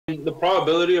the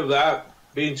probability of that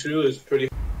being true is pretty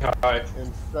high.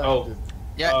 Infected. Oh.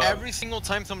 Yeah, every single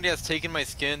time somebody has taken my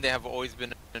skin, they have always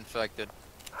been infected.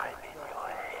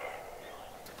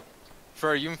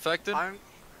 Are you infected? I'm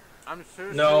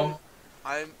seriously. No.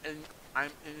 I'm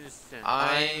innocent.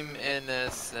 I'm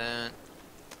innocent.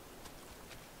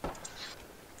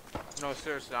 No,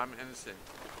 seriously, I'm innocent.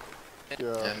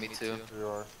 Yeah, me too. You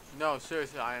are. No,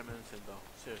 seriously, I am innocent though.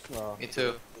 Seriously. No. Me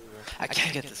too. I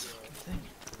can't get this fucking thing.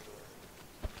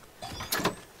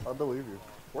 I believe you.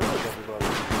 Where is everybody?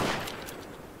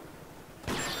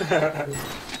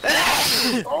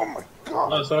 Oh my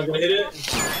god! Oh, someone gonna hit it?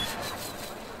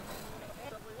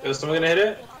 Is someone gonna hit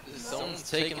it? Someone's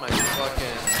taking my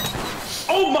fucking...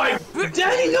 Oh my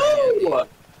daddy, no!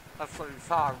 That's what you're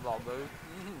talking about, dude.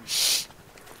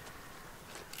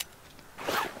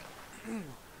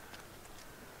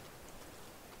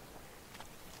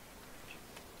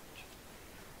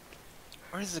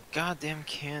 Where's the goddamn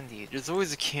candy? There's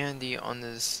always a candy on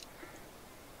this...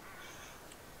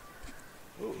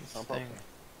 Ooh, thing.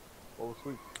 Oh,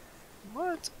 sweet.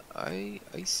 What? I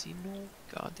see no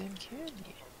goddamn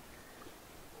candy.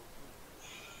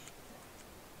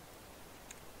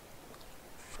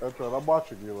 That's right, I'm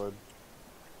watching you, Lynn.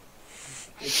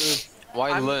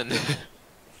 Why Lynn?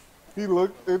 He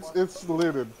looked, it's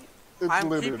Lynn. I'm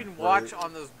Linen, keeping Frey. watch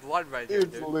on this blood right here,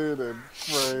 It's dude. Linen,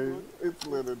 Frey. It's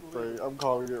Linen, Frey. I'm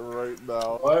calling it right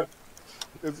now. What?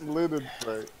 It's Linen,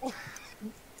 Frey.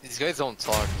 These guys don't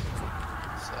talk.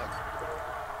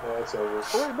 Yeah, it's over.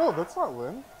 Oh wait, no, that's not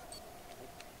Lynn.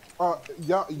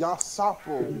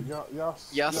 Yasapo.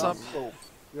 Yasop? Yasop.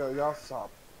 Yeah, Yasop.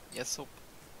 Yes, so...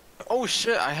 Oh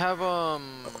shit, I have,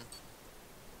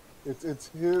 It's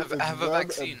his. I have a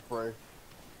vaccine. Frey.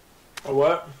 A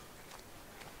what?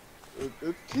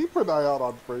 Keep an eye out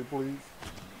on Frey, please.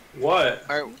 What?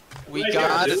 Alright, we Right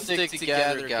gotta here, stick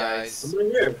together, guys. I'm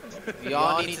right here. We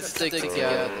all need to stick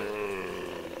together.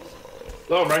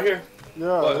 No, I'm right here.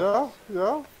 Yeah, What?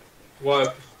 yeah.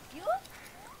 What?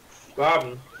 What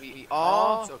happened? We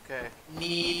all It's okay.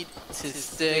 need to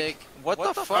stick... What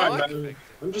the fuck? Alright, man.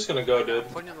 I'm just gonna go, dude.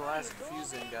 Putting the last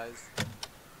fuse in, guys.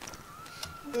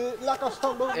 It's,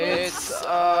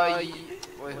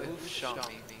 wait, who shot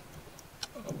me?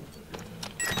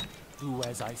 Do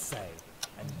as I say,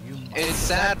 and you must... It's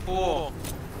Sad Pool.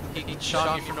 He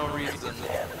shot me for no reason.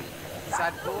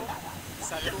 Sad pool?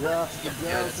 Sad pool? Yeah,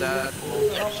 Yeah, it's Sad Pool.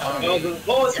 Shot me.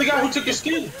 Oh, it's the guy who took your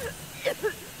skin!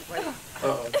 Wait.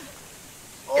 Uh-oh.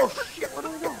 Oh shit, what do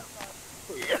we do?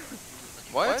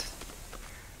 What?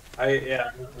 I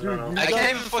don't know. I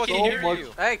can't even fucking hear much-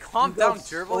 you. Hey, calm You down, got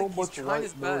Gerbil. so He's much trying white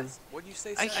his noise. best. What'd you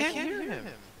say? I Sad? can't hear him.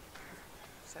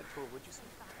 Sad pool, what'd you say?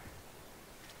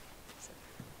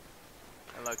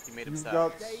 And look, you made him You've sad.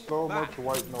 got so much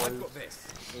white noise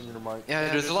in your mic. Yeah,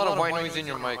 there's a lot of white noise in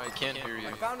your mic. I can't hear you.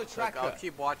 Look, I'll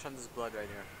keep watch on this blood right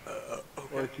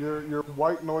here. Like your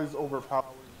white noise overpowers.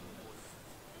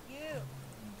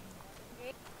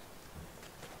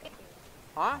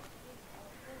 Huh?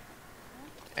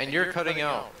 And you're cutting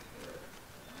out.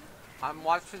 I'm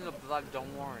watching the blood,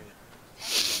 don't worry.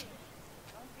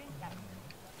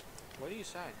 What are you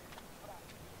saying?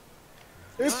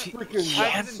 It's freaking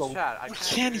Type it in so. chat. I I can't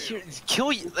can't hear. Kill.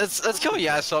 Let's kill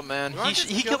Yasop, man. You want to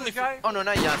He just killed kill me. this guy? Oh no,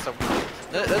 not Yasop.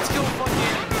 Let's kill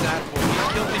fucking Sad Pool. He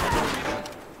killed me for no reason.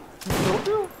 He killed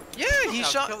you? Yeah, he Yeah,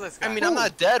 shot. kill this I guy. mean, I'm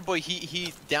not dead, but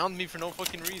he downed me for no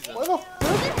fucking reason. Why the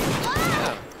frick?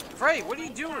 Yeah. Frey, what are you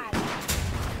doing?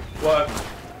 What?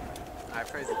 I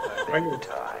praise it. Right here.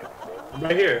 I'm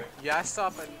right here.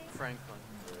 Yasop and Franklin.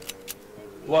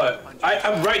 What?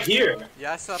 I'm right here.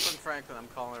 Yasop and Franklin, I'm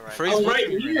calling it right Freeze I'm right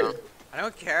with me here. now. now. I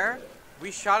don't care.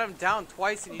 We shot him down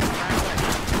twice and he's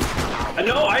trying I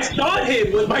know, I shot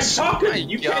him with my shotgun. My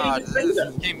You God, can't even say this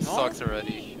that. game sucks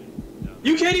already.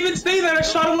 You can't even say that. I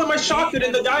shot him with my shotgun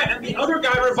and the other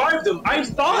guy revived him. I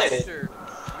saw it.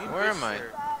 Where am I?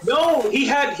 No, he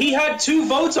had 2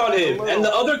 votes on him and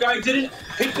the other guy didn't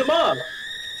pick them up.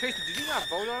 Tracy, did you not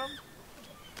vote on him?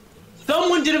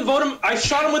 Someone didn't vote him. I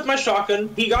shot him with my shotgun.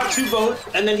 He got 2 votes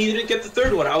and then he didn't get the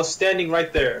 3rd one. I was standing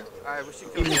right there. Alright, we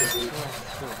should kill Tracy.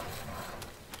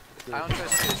 I don't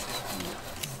trust Tracy.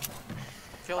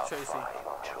 Kill Tracy.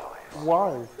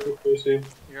 Why?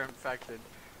 You're infected.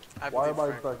 Why am I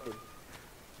Franklin. infected?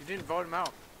 You didn't vote him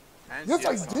out. Yes,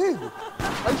 I did.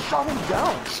 I shot him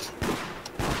down.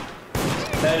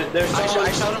 There's I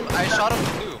shot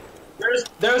him too.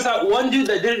 There's that one dude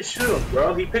that didn't shoot him,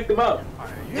 bro. He picked him up.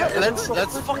 Yeah, let's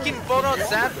fucking vote on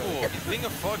Sad Pool. He's being a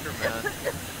fucker,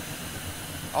 man.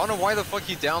 I don't know why the fuck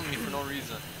he downed me for no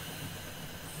reason.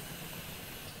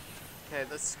 Okay,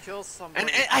 let's kill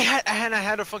somebody. And I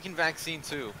had a fucking vaccine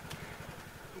too.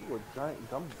 Ooh, a giant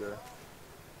gum there.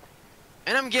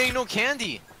 And I'm getting no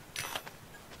candy.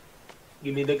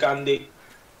 Give me the candy.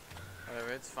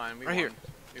 Whatever, it's fine. We Right won. here.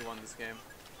 We won this game.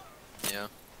 Yeah.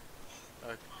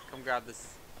 Come grab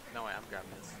this. No way, I'm grabbing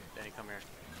this. Danny, come here.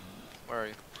 Where are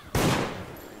you? Right here.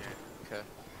 Okay.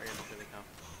 Right here, Billy, come.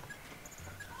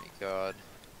 My God.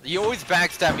 You always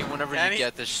backstab me whenever Danny, you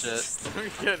get this shit. Let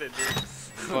me get it, dude.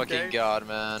 Fucking Okay? God,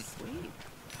 man.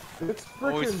 It's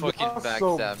Always freaking fucking awesome,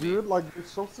 backstab me. dude. Like,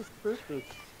 it's so suspicious.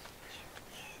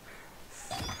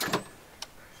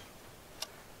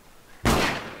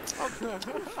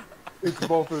 It's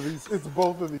both of these. It's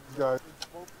both of these guys.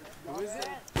 Who is it?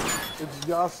 It's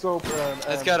Yasop and.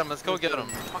 Let's get him. Let's go get him.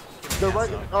 They're right.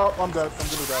 Oh, I'm dead. I'm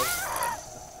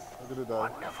gonna die.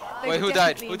 I'm gonna die. Wait, who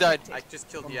died? Who died? I just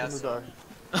killed I'm the gonna ass. die.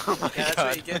 Oh my Yeah, that's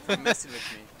what you God. get for messing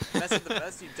with me. Mess with the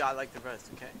best, you die like the rest,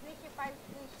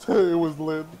 okay? It was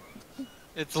Lynn.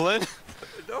 It's Lynn?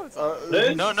 No, it's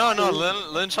Lynn? No,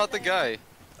 Lynn shot the guy.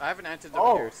 I have an antidote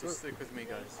Oh, here, so good. stick with me,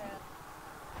 guys.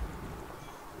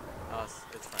 Oh,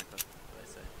 it's Franklin, what I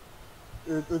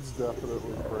say. It's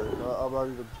definitely Spray. I'm not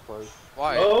even surprised.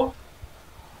 Why? Hello?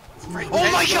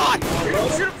 Oh my God!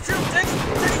 Shoot him, Tex!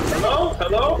 Hello?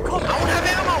 Hello? I don't have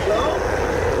ammo! Hello?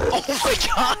 Oh my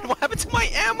God! What happened to my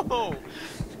ammo?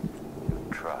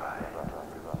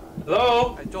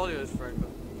 Hello? I told you it was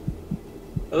Franklin.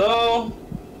 Hello?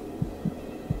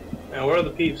 Man, where are the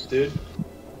peeps, dude?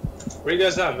 Where you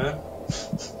guys at, man?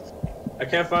 I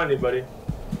can't find anybody.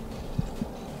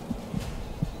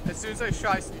 As soon as I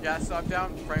shot Yasop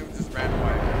down, Franklin just ran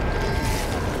away.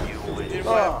 He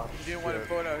didn't want to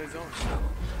put out his own.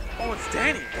 Oh, it's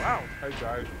Danny! Wow! I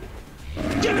died.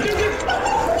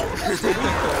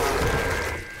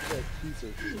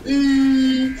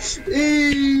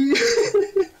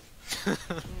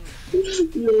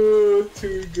 Yo,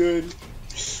 too good.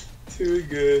 Too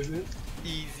good.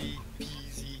 Easy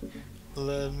peasy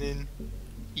lemon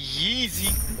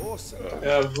yeezy.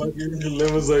 Yeah, fucking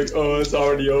Lynn was like, oh, it's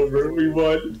already over. We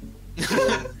won.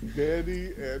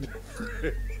 Danny and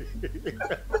Spray.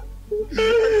 I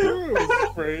knew it was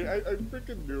Spray. I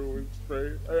freaking knew it was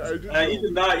Spray. I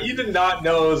just You did not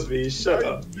know it was me. Shut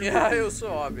up. Yeah, it was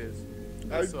so obvious.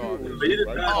 I So knew it obvious. was But you did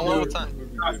I not knew know it what was time. from the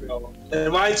beginning.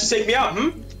 And why did you take me out,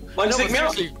 Why did you take me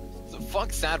out? Fuck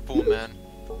Sadpool, man.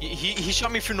 He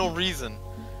shot me for no reason.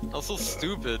 That was so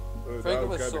stupid. Franklin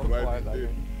was so quiet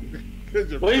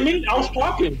that What do you mean? I was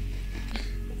talking.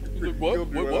 He's like, what?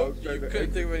 Killed me Wait, when I what? was You trying to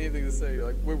couldn't think of anything to say. You're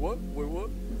like, wait, what? Wait, what?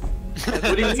 What do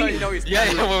you That's how you mean? know he's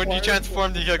Yeah, when you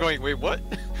transformed, you kept going, wait, what?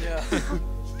 Yeah.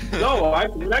 No,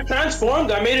 when I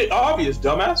transformed, I made it obvious,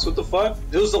 dumbass. What the fuck?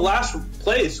 It was the last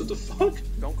place. What the fuck?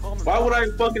 Don't call him a Why would I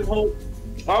dumbass. fucking hold?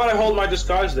 Why would I hold my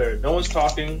disguise there? No one's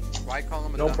talking. Why call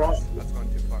him a No dumbass? problem. That's going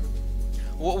too far.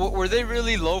 Were they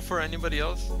really low for anybody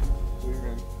else? What do you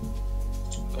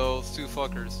mean? Those two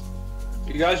fuckers.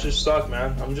 You guys just suck,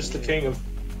 man. I'm just the king of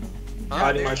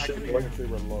hiding my I shit. couldn't away. If they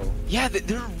were low. Yeah,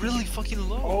 they're really fucking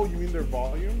low. Oh, you mean their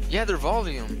volume? Yeah, their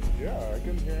volume. Yeah, I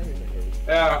couldn't hear anything.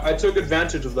 Yeah, I took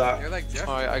advantage of that. You're like Jeff.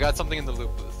 Alright, I got something in the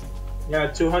loop list. Yeah,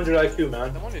 200 IQ,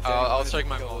 man. No wonder I'll wanted check to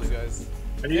my kill volume. those guys.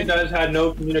 And you guys had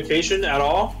no communication at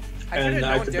all. I should have And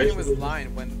I known could Danny was basically-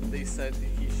 lying when they said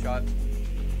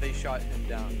they shot him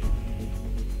down.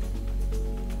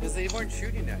 Because they weren't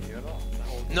shooting at you at all. The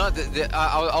whole No,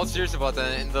 I was serious about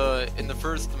that. In the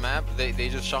first map, they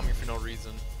just shot me for no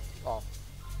reason. Oh.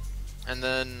 And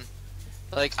then,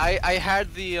 like, I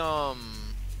had the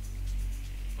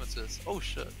what's this? Oh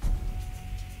shit.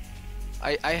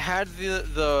 I had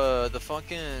the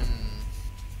fucking,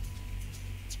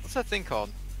 what's that thing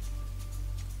called?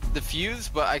 The fuse,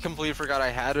 but I completely forgot I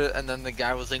had it, and then the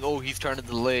guy was like, oh, he's trying to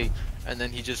delay, and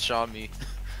then he just shot me.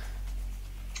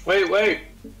 Wait.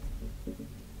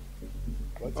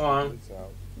 Let's On. this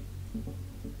out.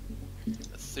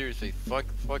 Seriously, fuck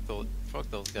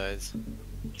those guys.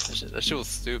 That shit was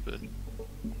stupid.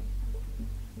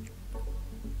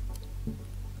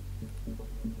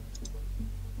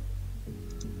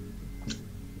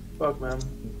 Fuck, man.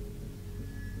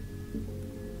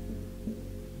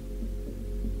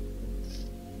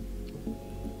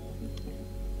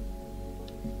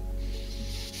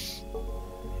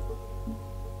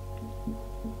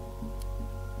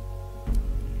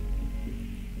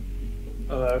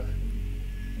 Hello.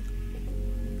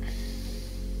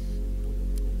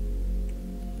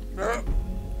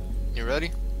 You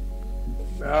ready?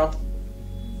 Now.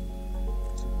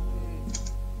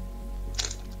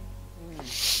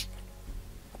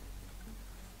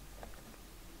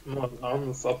 I'm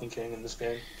the fucking king in this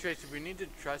game. Tracy, we need to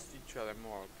trust each other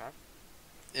more,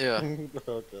 okay? Yeah.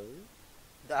 Okay.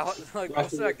 That was, like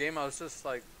most of that game, I was just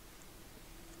like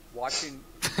watching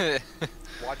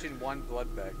one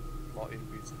blood bag while eating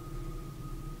pizza.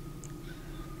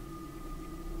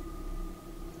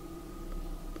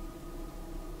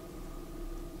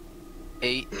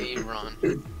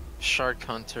 Aaron. Shark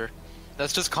Hunter.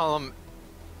 Let's just call him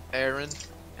Aaron,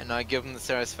 and I give him the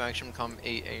satisfaction, call him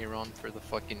Aaron for the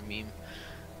fucking meme.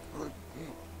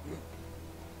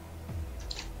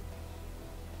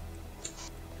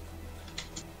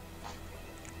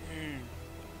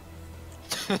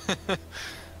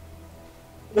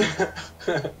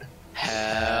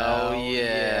 Hell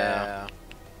yeah.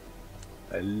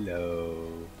 Hello.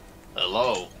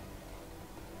 Hello.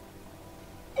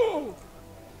 Oh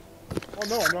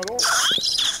no, I'm not old.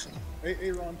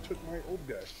 Aaron took my old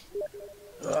guy.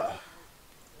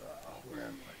 Where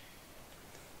am I?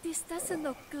 This doesn't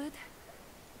look good.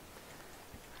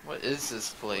 What is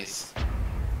this place?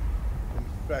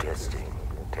 Infected.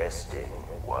 Testing.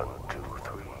 1, 2,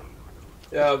 3.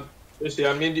 Yeah, seriously,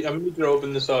 I'm gonna need you to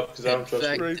open this up because I don't trust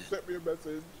you. Ray sent me a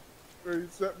message. Ray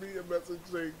sent me a message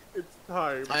saying it's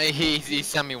time. He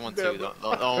sent me one too.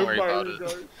 Don't worry about it.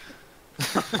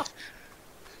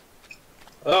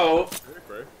 Oh.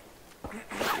 Hey, Ray.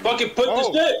 Fucking put this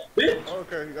shit, bitch!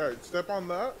 Okay, alright, step on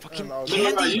that. Fucking and I'll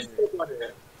candy. You step on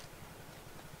it.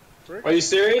 Are you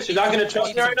serious? You're not gonna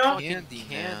trust me right now? Candy,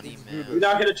 man. You're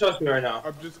not gonna trust me right now.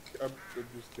 I'm just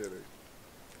kidding.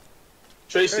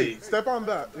 Tracy. Hey, step on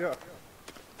that, yeah.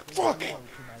 Fuck!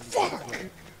 Fuck!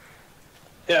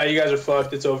 Yeah, you guys are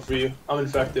fucked. It's over for you. I'm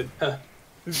infected.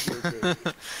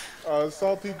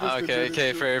 Salty just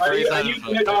Okay, Frey,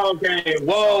 Okay.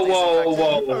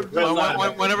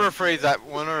 Whoa. Whenever Frey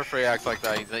acts like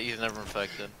that, he's never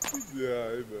infected. Yeah,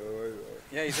 I know.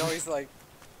 Yeah, he's always like,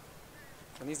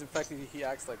 when he's infected, he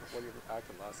acts like what he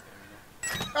acted last game.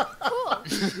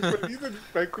 When he's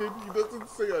infected, he doesn't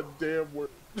say a damn word.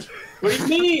 What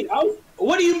do you mean?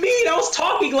 What do you mean? I was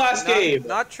talking last game.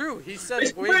 Not true. He said,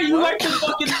 It's wait, where you what? like to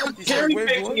fucking cherry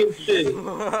picking and shit. Wait,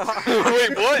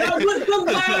 what? That was the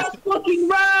last fucking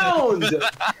round.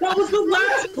 That was the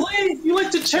last place. You like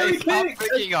to cherry pick.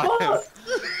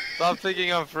 Stop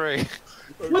picking on Frey.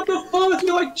 What the fuck?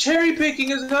 You like cherry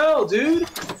picking as hell, dude.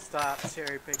 Stop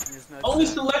cherry picking his nuts. Only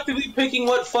selectively picking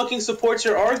what fucking supports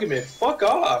your argument. Fuck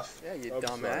off. Yeah, you I'm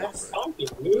dumbass. Talking,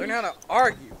 dude. Learn how to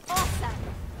argue.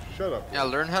 Shut up. Yeah,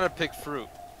 learn how to pick fruit.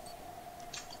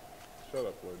 Shut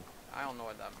up, Lynn. I don't know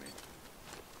what that means.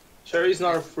 Cherry's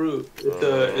not a fruit.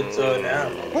 It's an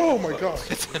animal. Oh my god.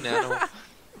 It's an animal.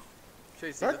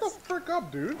 Tracy, Back the frick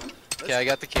up, dude. Okay, I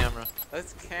got the camera.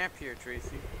 let's camp here,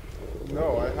 Tracy.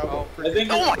 No, I have a I freaking... think.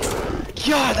 Oh my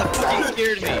god, that fucking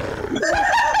scared me.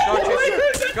 Go,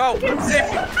 Tracy. Go. Zip.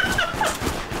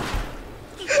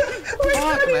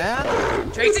 Fuck, man.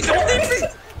 Tracy, don't leave me.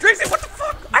 Tracy, what the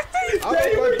fuck? I think.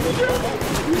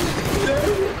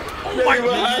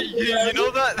 You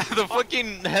know that? The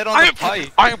fucking head on the pipe.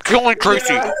 I am killing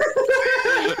Tracy.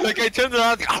 Like, I turned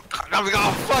around, I'm like,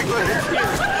 oh, fuck.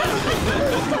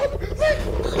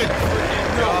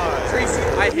 God. Tracy,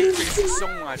 I hate Tracy so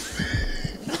much.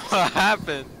 What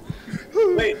happened?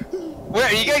 Wait, Wait,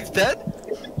 are you guys dead?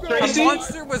 The Tracy?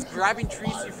 monster was grabbing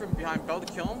Tracy from behind Bell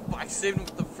to kill him, but I saved him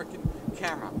with the freaking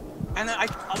camera. And then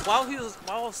while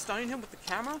I was stunning him with the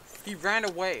camera, he ran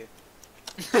away.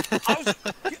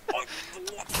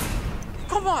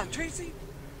 Come on, Tracy.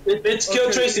 It's Kill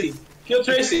Tracy. Kill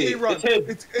Tracy. It's him.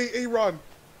 It's Aaron.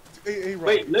 It's Aaron.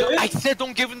 Wait, live I it? said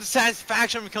don't give him the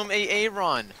satisfaction of become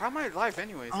Aaron. How am I alive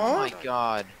anyways? Oh my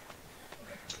god.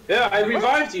 Yeah, I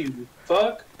revived you.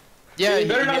 Fuck. Yeah, You he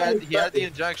better not be had the infected.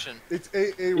 injection. It's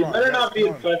Aaron. You better not be Come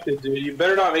on. infected, dude. You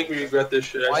better not make me regret this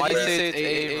shit. I Why do you swear. say it's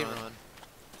Aaron?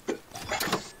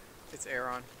 It's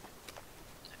Aaron.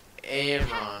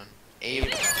 Aaron.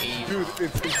 Dude,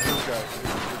 it's this guy. It's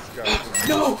this guy.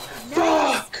 No!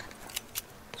 Fuck!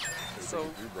 So,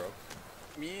 You, bro.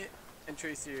 me and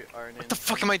Tracy are in. What the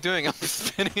fuck am I doing? I'm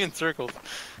spinning in circles.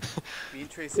 Me and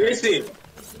Tracy. Tracy!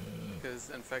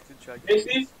 Because infected check.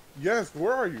 Tracy? Yes,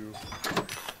 where are you?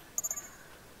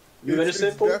 You innocent,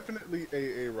 It's fool? definitely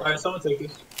Aaron. Alright, someone take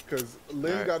it. Because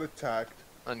Lynn Alright. got attacked.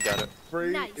 Ungot it.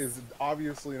 Frey Nice. is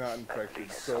obviously not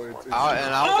infected, so it's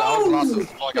I was lost as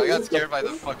fuck. I got scared by the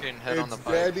fucking head on the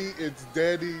pipe. It's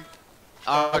Daddy.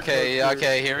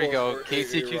 Okay, here we go. Or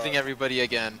Casey Aaron. accusing everybody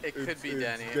again. It could be It's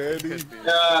Danny. Daddy. It could be.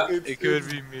 Yeah, It could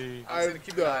be me. I'm gonna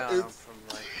keep an eye on him It's from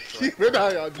like. keep an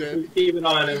eye on Daddy. keep an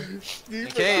eye on him. Keep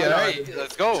Okay, an eye on alright, him.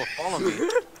 let's go. Follow me.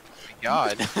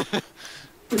 God.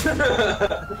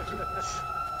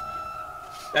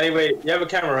 Anyway, you have a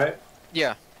camera, right?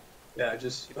 Yeah. Yeah,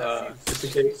 just in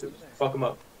case. Fuck him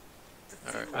up.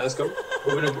 Alright, let's go.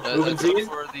 Moving let's look please.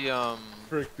 for the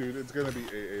Frick, dude, it's gonna be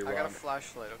AA I got a Ron.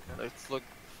 flashlight, okay? let's look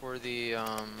for the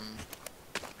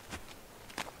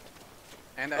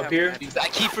And I Up have here? an anti- I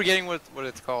keep forgetting what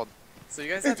it's called. So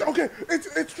you guys have It's to... okay.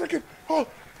 It's freaking. Oh,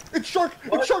 it's Shark.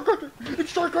 It's Shark Hunter.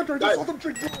 It's Shark Hunter. I just saw them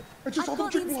drink blood. I just saw I've them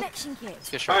got the drink blood. inspection kit. Let's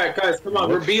get shot. Alright, guys, come on.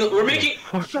 We're making.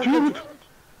 Shark Hunter.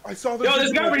 I saw them. Yo,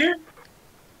 there's a guy over here.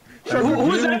 Shark Who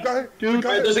Hunter, is that? guy, the Alright,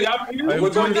 guy, there's a guy over here. We're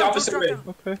going the opposite way.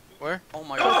 Okay. Where? Oh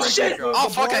my Oh, god. shit! Oh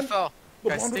fuck! I fell. the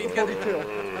Guys, blonde stay with the together.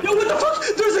 ponytail. Yo, what the fuck?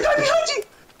 There's a guy behind you.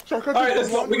 Shark Hunter. Alright, let's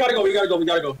go. We gotta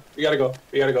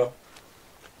go.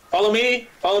 Follow me.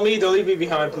 Don't leave me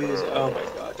behind, please. Oh my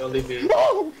god, don't leave me.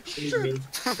 Oh Leave shit! me.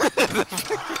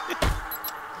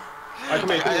 Alright, come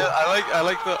here. I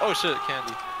like the shit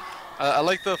candy. I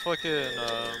like the fucking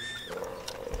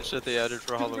the shit they added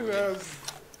for Halloween. Stupid ass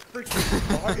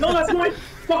freaking. No, that's mine.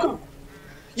 Fuck him.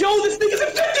 Yo, this thing is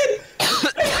infected.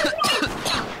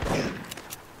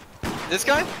 This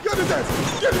guy? Get his ass!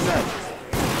 Get his ass!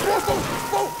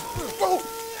 Vote!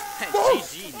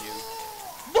 GG,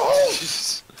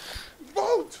 dude.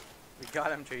 Vote! We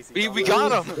got him, Tracy. We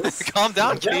got him. Calm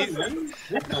down, Yeah, Keith. man.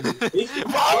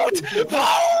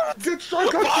 Get Shark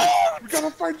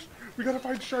Hunter! We gotta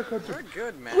find Shark Hunter. We're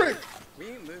good, man. Quick! We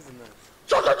ain't losing this.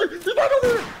 Shark Hunter! He's right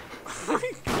over there!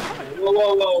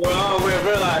 Whoa, wait,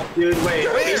 relax, dude. Wait,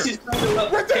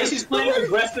 Casey's playing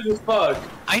aggressive as fuck.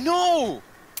 I know.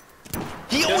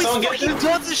 He always someone get fucking this?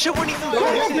 does this shit when he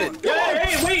knows it.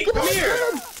 Hey, wait, come here.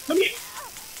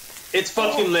 It's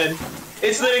fucking Lynn.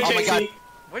 It's Lynn and Oh my God. Casey.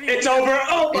 What do you It's over.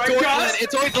 Oh my It's god. Oidlin.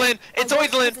 It's Oidlin. It's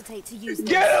Oidlin. Hesitate to use this.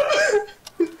 Get him.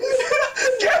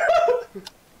 Get him.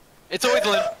 It's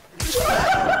Oidlin.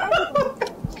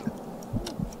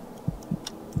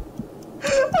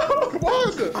 Come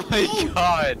on! Oh my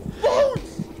god. Vote!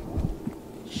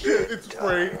 Shit, it's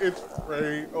Frey. It's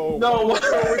Frey. Oh No. my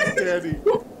God. No, it's Danny.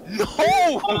 No.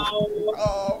 Oh,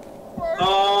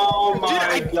 Oh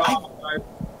my Dude, god.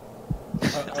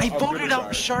 I voted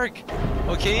out Shark.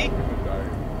 Okay.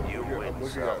 I'm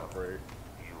looking at Frey.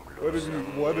 What if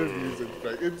he's in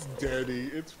fact? It's Danny.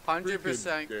 It's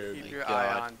 100% Danny. keep your God.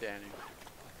 eye on Danny.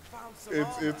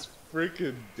 It's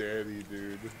freaking Danny,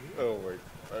 dude. Oh my.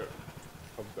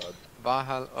 I'm done.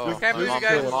 Bahal. Oh, Can't my believe mom, you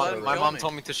guys my let him mom kill me.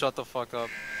 told me to shut the fuck up.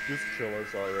 Just kill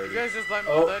us already. You guys just let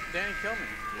Danny kill me.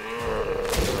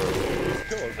 Just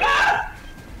kill us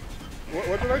already.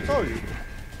 What did I tell you?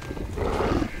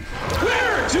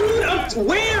 Where, dude?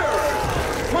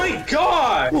 Where? My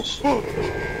gosh.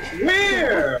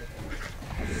 Where?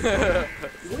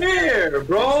 Where,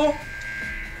 bro?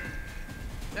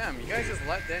 Damn, you guys just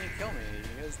let Danny kill me.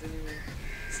 You guys didn't even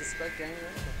suspect Danny or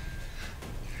anything.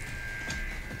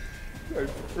 I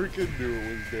freaking knew it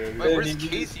was Danny. Wait, where's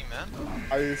Casey, man?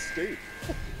 I escaped.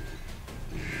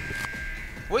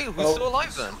 Wait, who's still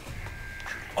alive then?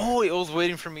 Oh, it was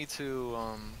waiting for me to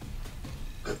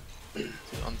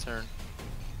unturn.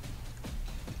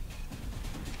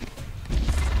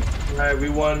 Alright, we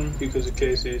won because of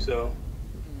Casey, so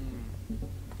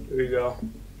here we go.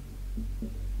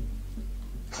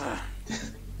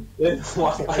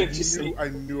 Why did you see? I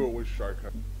knew it was Shark. I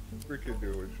freaking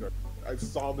knew it was Shark. I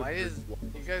saw the. Why is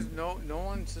you guys no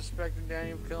one suspected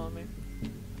Danny of killing me?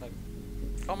 Like,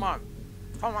 come on.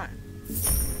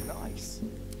 Nice.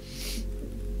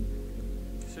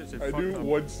 Seriously, I fuck knew them.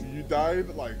 once you died,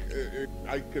 like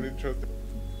I couldn't trust it.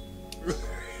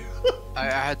 I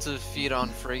had to feed on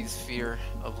Frey's fear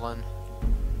of Len.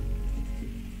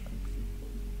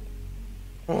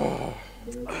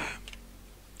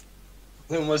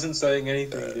 Lynn wasn't saying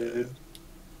anything, dude.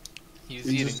 He was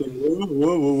He eating. just said,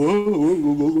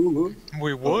 whoa.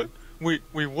 Wait, what?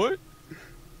 Wait, what?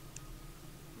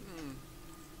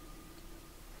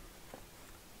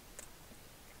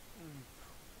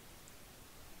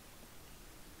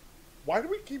 Why do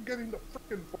we keep getting the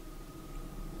freaking?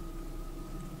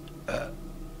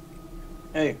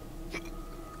 Hey.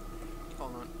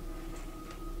 Hold on.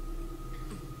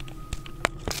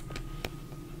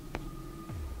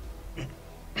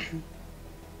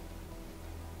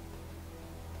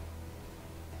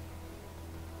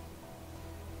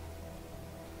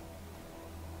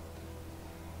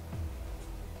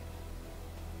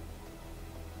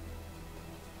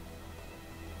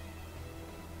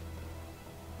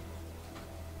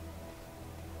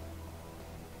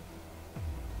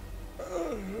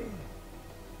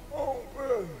 Oh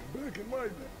man, back in my day.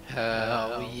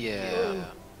 Hell yeah.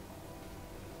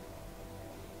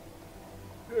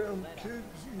 Damn kids,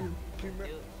 you came out.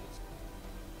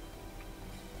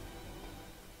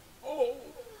 Oh.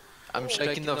 I'm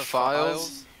checking the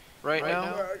files right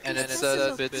now, and it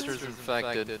says Bitster's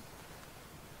infected.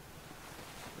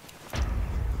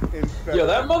 infected. Yo,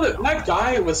 that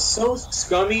guy was so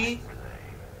scummy.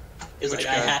 He's like,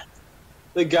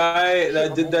 the guy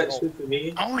that did that shit to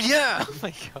me. Oh yeah! Oh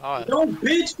my god. No,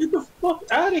 bitch, get the fuck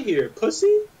out of here,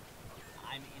 pussy.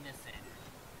 I'm innocent.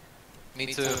 Me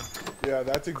too. Yeah,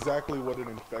 that's exactly what an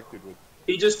infected would.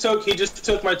 He just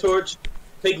took my torch.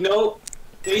 Take note,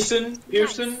 Jason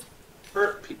Pearson.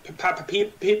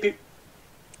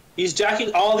 He's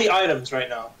jacking all the items right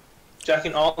now.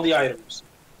 Jacking all the items.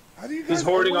 How do you He's guys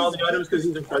hoarding all always the items because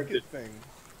he's get this infected. target thing?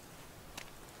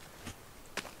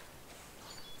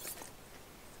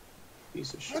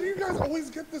 Piece of How do shit. you guys always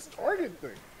get this target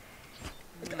thing?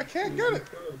 I can't get it.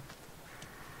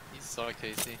 You suck,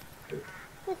 Casey.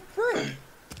 What the frick?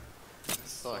 You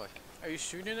suck. Are you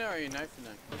shooting it or are you knifing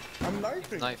it? I'm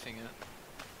knifing. Knifing it.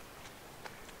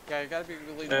 Yeah, you gotta be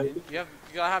really. You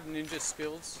gotta have ninja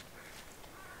skills.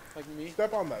 Like me.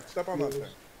 Step on that. Step on that thing.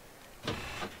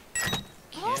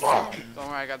 Fuck! Don't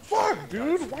worry, I got. Fuck,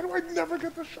 dude. Why do I never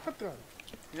get the shotgun?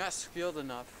 You're not skilled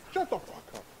enough. Shut the fuck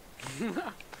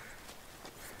up.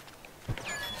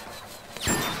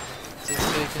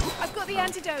 I've got the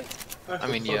antidote. I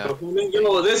mean, yeah.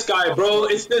 Yo, this guy, bro.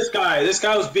 It's this guy. This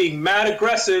guy was being mad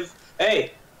aggressive.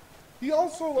 Hey. He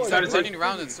also like Started running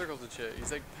around in circles and shit.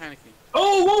 He's like panicking.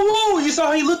 Oh, whoa, whoa! You saw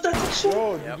how he looked at that shit?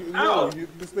 Yo, Yep.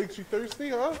 this makes you thirsty,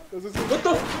 huh? Does this What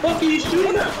the fuck are you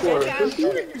shooting at for? What are you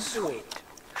shooting me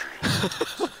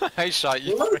for? I shot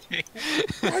you. What?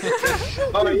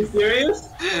 Oh, are you serious?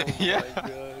 Yeah.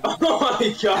 Oh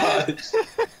my god.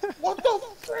 What the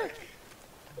frick?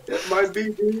 It might be,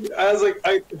 dude. I was like,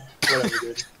 whatever,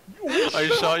 dude. I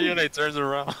shot you and I turned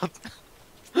around.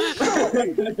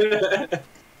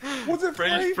 Was it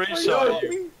Frey Frey shot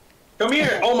me? Come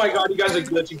here. Oh my god, you guys are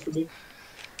glitching for me.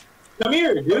 Come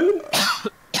here, dude.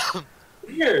 Come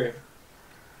here.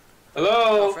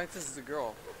 Hello. Francis is the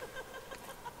girl.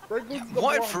 Franklin's the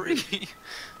What, blonde. Free?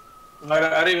 I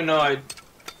don't even know.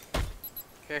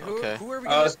 Okay, Okay. who are we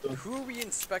who are we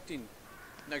inspecting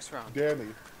next round? Danny.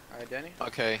 Alright, Danny?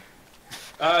 Okay.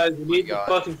 You need the God.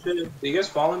 fucking shit. Do you guys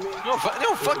follow me? No,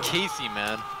 fuck Casey,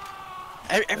 man.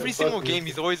 Every single game,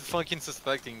 he's always fucking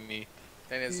suspecting me.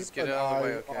 Danny, let's Keep just get an it out of the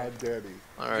way, eye okay? on Danny.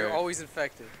 Alright. You're always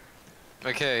infected.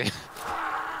 Okay.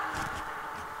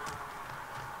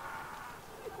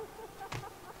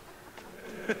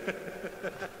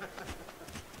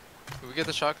 Did we get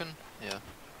the shotgun? Yeah.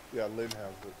 Yeah, Lynn has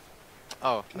it.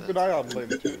 Oh. Keep an eye on Lynn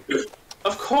too.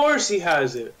 Of course he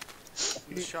has it.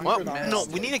 Well, an eye no, on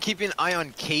we Lynn. need to keep an eye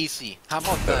on Casey. How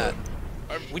about that?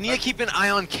 We need to keep an eye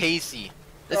on Casey.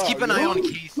 Let's keep an eye on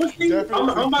Casey. I'm about to keep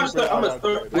an eye start on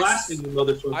Danny. blasting you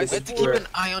motherfuckers. Let's keep an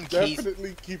eye on Casey.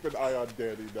 Definitely keep an eye on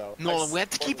Danny now. No, we have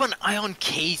to keep an eye on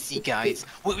Casey, guys.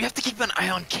 We have to keep an eye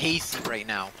on Casey right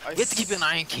now. We have to keep an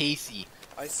eye on Casey.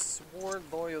 I swore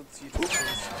loyalty to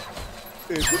this.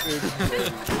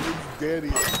 It's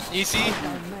Danny. You see?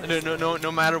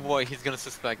 No matter what, he's gonna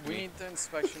suspect We me. need the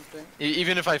inspection thing.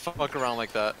 Even if I fuck around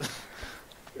like that.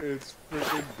 It's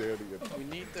freaking Danny. We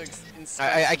need the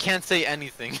inspection. I can't say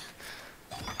anything.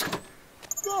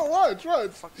 No, watch.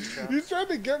 Fucking crap. He's trying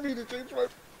to get me to change my.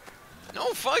 No,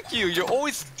 fuck you. You're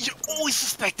always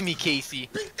suspecting me, Casey.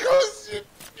 Because it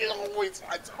always,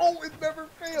 it never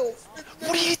fails.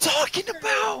 What are you talking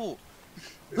about?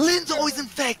 Lynn's always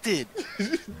infected.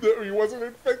 No, he wasn't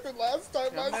infected last time.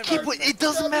 It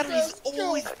doesn't matter. He's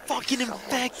always fucking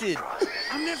infected.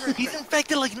 I'm never He's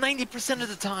infected like 90% of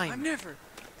the time. I'm never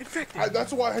infected.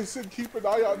 That's why I said keep an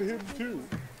eye on him too.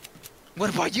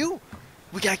 What about you?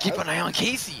 We gotta keep an eye on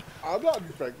Casey. I'm not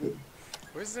infected.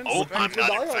 Where's the Oh, inspection? I'm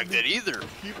not infected either.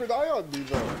 Keep an eye on me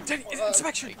though. Danny,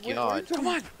 inspection! My God. Come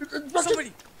on! Inspection.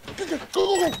 Somebody!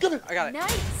 Go, get it. I got it.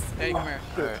 Nice. Danny, come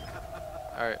here.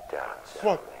 Alright. Come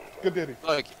on, get Danny.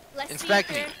 Look, Let's Inspect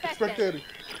see me. if you're Inspect infected. Danny.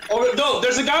 Oh no,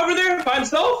 there's a guy over there by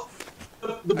himself.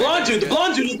 The blonde dude. The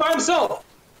blonde dude is by himself.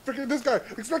 Freaking this guy.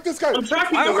 Expect this guy. I'm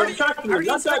tracking him. I'm tracking him.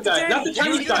 Not that guy. Not the he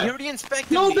Chinese guy. already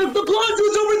inspected No, me. the blonde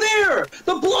dude's over there.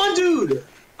 The blonde dude.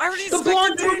 I already The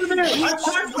blonde dude over there. He I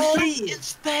tracked already him.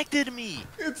 inspected me.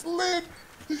 It's Lynn.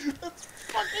 That's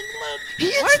fucking Lynn. He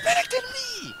inspected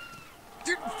me.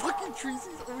 Dude, fucking Tracy's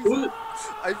always. Who-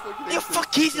 I fucking. Yeah,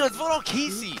 fuck Casey. Let's vote on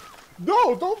Casey.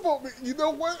 No, don't vote me. You know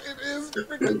what? It is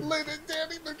freaking Lynn and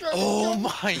Danny. They're trying Oh to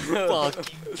my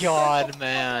fucking god,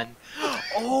 man.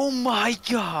 Oh my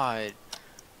god.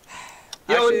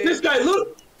 Yo, Actually- this guy.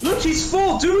 Look, he's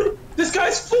full, dude. This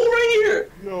guy's full right here.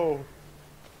 No.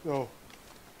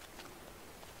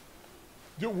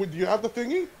 Do you have the thingy?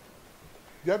 Do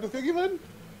you have the thingy, Lynn?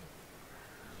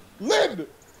 Lynn!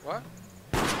 What?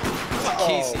 Fuck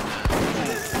Casey,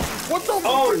 man. What the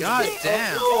Oh, God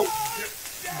damn. Oh,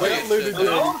 Wait, Lynn and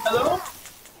hello, Danny. hello.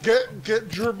 Get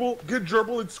dribble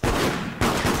and squirt.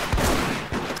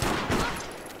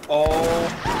 Oh.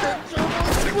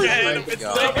 Get him,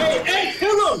 Hey,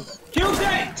 kill him! Kill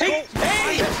that! Hey!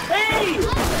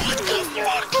 What the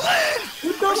fuck, Lynn?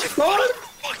 What the fuck?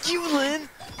 Fuck you, Lynn!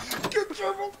 Get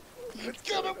dribble!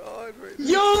 Get him!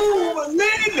 Yo,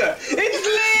 Lynn! It's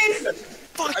Lynn!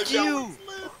 Fuck you!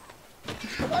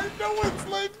 I know it's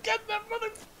Lynn! Get that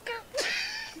motherfucker!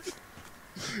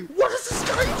 What is this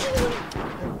guy doing?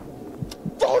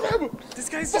 Vote him! This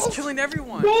guy's just killing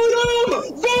everyone. Vote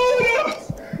him! Vote him!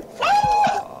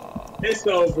 Ah! It's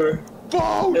over.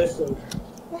 Vote! It's over.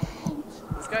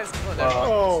 This guy's killing everyone.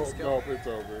 Oh, Just no, it's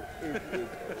over. It's over.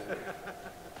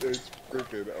 It's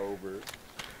freaking over.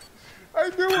 I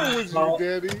knew it was you,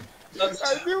 Danny. I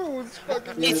knew it was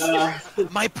fucking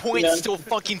My point still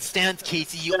fucking stands,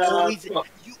 Casey. You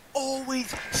always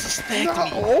suspect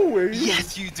Not me. always.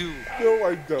 Yes, you do. No,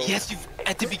 I don't. Yes, you.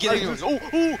 At the beginning, just- oh,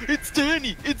 it's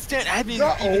Danny. It's Danny. I haven't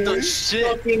Not even done always. shit.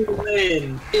 Fucking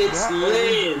Lynn. It's Not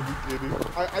Lynn.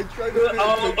 I tried to.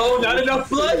 Not enough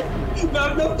blood?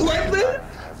 Not enough blood, Lynn?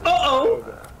 Uh-oh.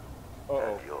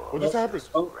 Uh-oh. What just happened?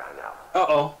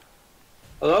 Uh-oh.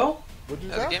 Hello? What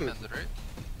just The game happened? ended,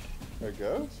 right? I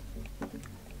guess.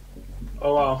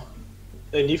 Oh, wow.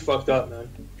 Then you fucked up, man.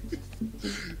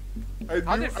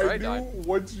 I did Fry knew die?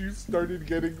 once you started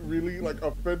getting really like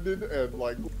offended and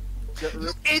like get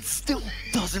rid. It still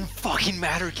doesn't fucking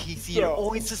matter, Casey. You're No.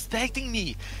 always suspecting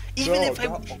me. No,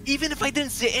 Even if I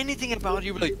didn't say anything about it,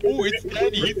 you're like, oh, it's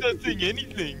Danny. He's not saying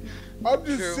anything. I'm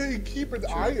just True. saying, keep an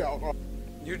eye out. On...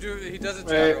 You do. He does it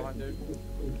to Hey. everyone, dude.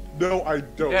 No, I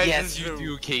don't. Yeah, Yes, you you do.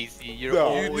 do, Casey. You're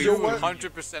No, You always. know do what?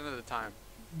 100% of the time.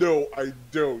 No, I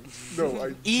don't. No,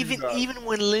 I Even do not. even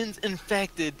when Lynn's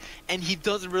infected and he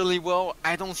does really well,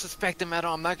 I don't suspect him at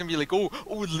all. I'm not gonna be like, oh,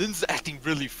 Lynn's acting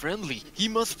really friendly. He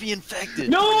must be infected.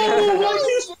 No! Why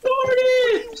you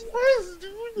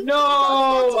started?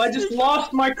 No! I just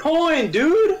lost my coin,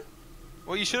 dude!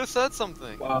 Well, you should have said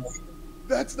something. Wow.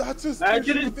 That's not just. I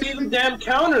didn't see the damn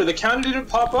counter. The counter didn't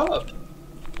pop up.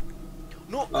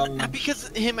 No, not because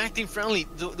of him acting friendly.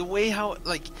 The way how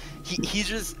like he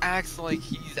just acts like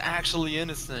he's actually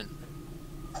innocent.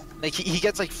 Like he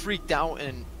gets like freaked out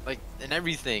and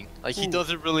everything. Like he does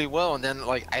it really well, and then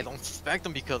like I don't suspect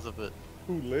him because of it.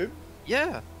 Who, Lynn?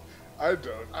 Yeah. I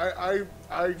don't. I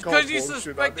call Because you bullshit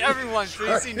suspect on it. everyone,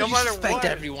 Tracy, no You matter suspect what.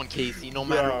 everyone, Casey, no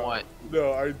matter No, what.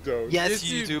 No, I don't. Yes, Yes,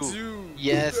 you you do. do.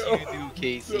 Yes, No. you do,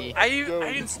 Casey. I No.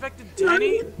 inspected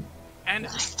Danny, and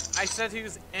I said he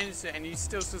was innocent, and you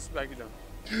still suspected him.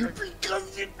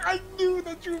 Because I knew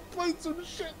that you played some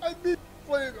shit. I didn't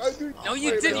play it. I didn't. No, you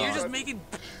play it didn't. You're on. just making.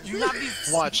 You not be.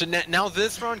 Watch, and now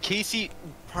this round, Casey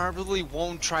probably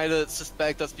won't try to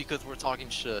suspect us because we're talking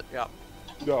shit. Yeah.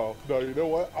 No, you know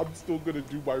what? I'm still gonna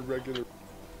do my regular.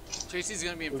 Tracy's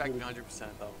gonna be infected 100%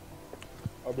 though.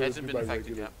 I'm gonna Hasn't do been my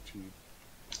infected regular cheat.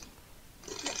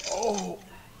 Oh,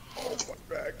 my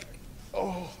back.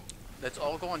 Oh. Let's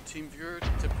all go on TeamViewer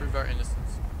to prove our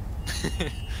innocence.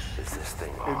 Is this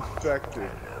thing on?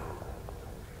 Infected.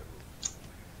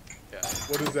 Yeah.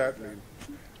 What does that mean?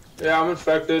 Yeah, I'm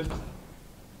infected.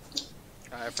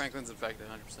 Franklin's infected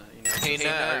 100%. You know. Hey, So,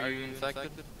 Nat, are you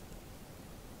infected?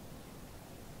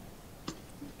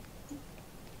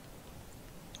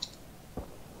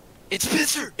 It's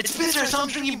Spitzer! It's Spitzer! I saw him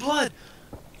drinking blood!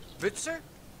 Bitzer?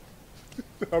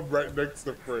 I'm right next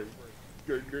to Frank.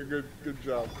 Good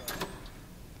job.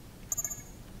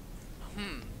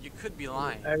 You could be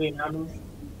lying. I mean,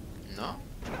 No.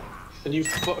 can you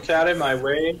fuck out of my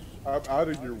way? I'm out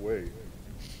of your way.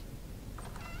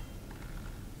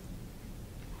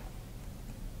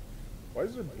 Why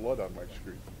is there blood on my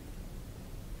screen?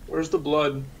 Where's the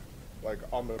blood? Like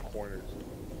on the corners.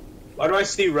 Why do I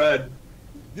see red?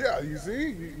 Yeah, you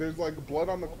see? There's like blood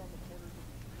on the.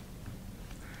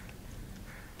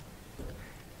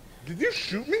 Did you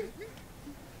shoot me?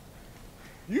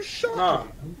 You shot No.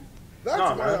 me. That's No,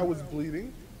 why man. I was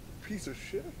bleeding. Piece of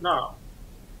shit. No.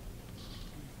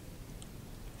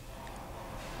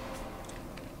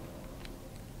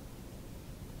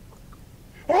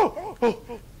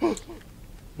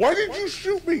 Why did you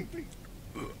shoot me?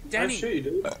 I Danny, shoot you,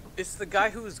 dude. it's the guy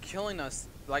who was killing us,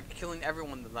 like killing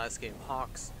everyone in the last game.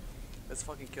 Hawks. Let's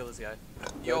fucking kill this guy.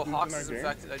 Yo, dude's Hawks in our is game?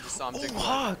 infected. I just saw him Oh, drink blood.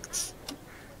 Hawks!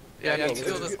 Yeah, Yeah, he let's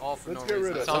killed get- us all for let's no get rid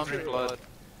reason. of- Saw him let's drink get- blood.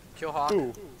 Kill Hawk.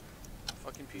 Who?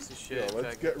 Fucking piece of Yo, shit. let's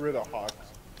infected. get rid of Hawks.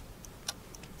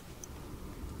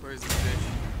 Where's this bitch?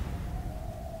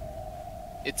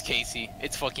 It's Casey.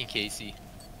 It's fucking Casey.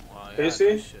 Wow, yeah, Casey?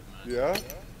 good shit, man. Yeah?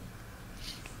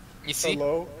 You see?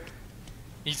 Hello?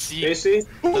 You see? Casey?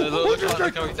 Look Who just how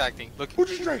drank? he's acting. Look. Who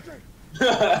just drank?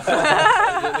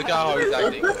 Look how he's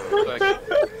acting.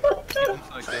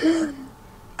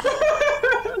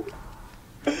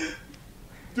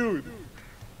 Dude.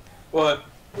 What?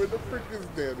 Where the frick is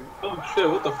Danny? Oh shit,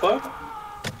 what the fuck?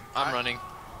 I'm running.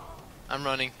 I'm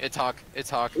running. It's Hawk. It's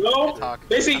Hawk. Hello? It's Hawk.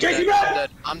 Casey, Casey, run!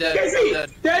 I'm dead. Casey! I'm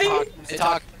dead. Daddy! It's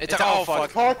Hawk. It's Hawk. Oh fuck.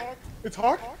 It's Hawk! It's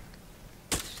Hawk!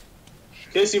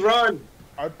 Casey, run!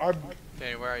 I'm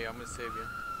Danny, where are you? I'm gonna save you.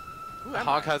 Who am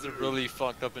Hawk I? has a really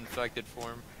fucked up infected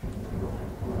form.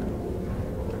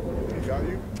 He got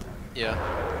you? Yeah.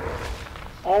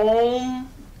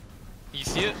 You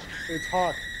see it? It's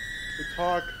Hawk. It's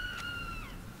Hawk.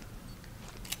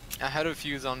 I had a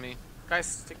fuse on me. Guys,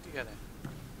 stick together.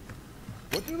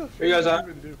 What do the Where you guys fuck at?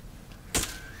 even do?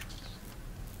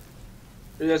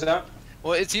 Where you guys at?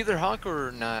 Well, it's either Hawk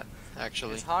or not,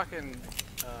 actually. It's Hawk and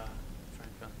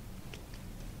Franklin.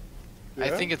 I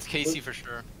Yeah? think it's Casey for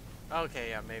sure. Okay,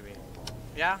 yeah, maybe.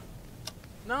 Yeah?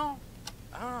 No?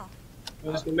 I don't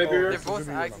know. Maybe Oh, you're... They're this is both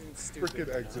gonna be acting a stupid.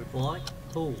 frickin' exit. What?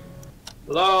 Who?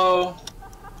 Hello?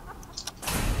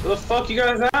 Where the fuck you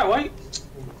guys at? Why?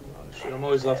 Oh, shit, I'm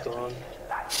always left alone.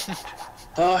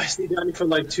 Oh, I stayed down here for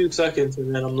like 2 seconds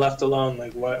and then I'm left alone.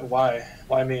 Like, why?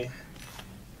 Why me?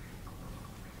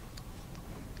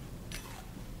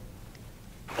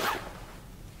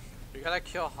 You gotta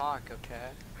kill Hawk, okay?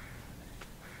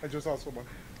 I just saw someone.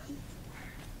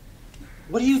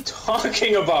 What are you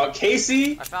talking about,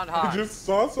 Casey? I found I Hawk. just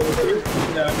saw someone.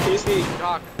 Yeah, Casey.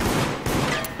 Hawk.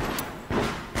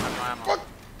 I'm Fuck!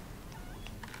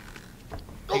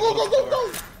 Go, go, go, go,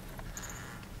 go!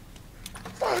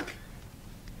 Fuck!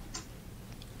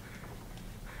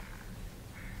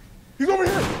 He's over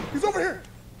here! He's over here!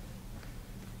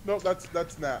 No, that's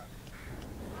Nat.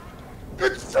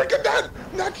 It's freaking Nat!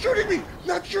 Not shooting me!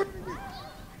 Not shooting me!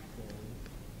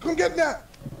 Come get Nat!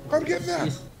 Come get Nat!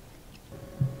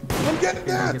 Come get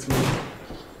Nat!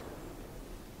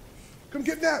 Come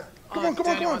get Nat! Come on, come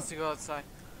on, Danny come on! wants to go outside.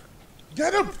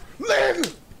 Get him! Lynn!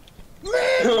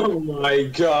 Lynn! Oh my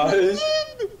gosh. Lynn,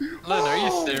 are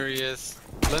you serious?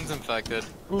 Lynn's infected.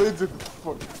 Lynn's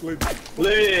infected.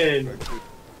 Lynn!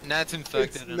 Nat's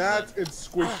infected. It's and Nat and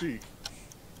Squishy.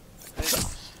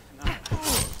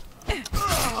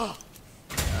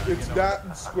 It's Nat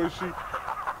and Squishy.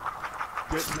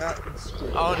 Get Nat and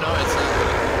Squishy. Oh no, it's not.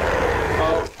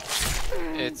 Oh,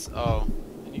 It's oh.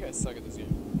 And you guys suck at this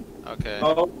game. Okay.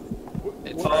 oh,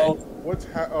 It's oh. What's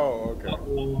oh, okay.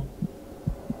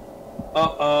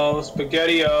 Uh-oh,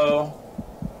 Spaghetti-O.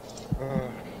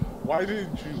 Why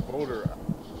didn't you vote her out?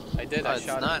 I did, I It's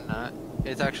shot not him. Nat.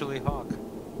 It's actually Hawk.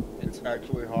 It's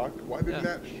actually Hawk. Why did Yeah.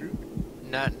 Nat shoot?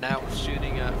 Nat was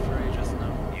shooting at Frey just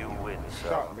now. You win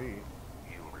Shot some, me.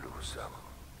 you lose some.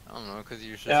 I don't know, cause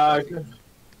you're just Yeah,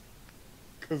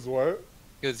 Cause what?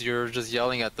 because you're just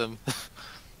yelling at them.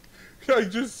 I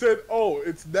just said, oh,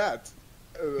 it's Nat.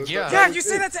 Yeah. Yeah, was you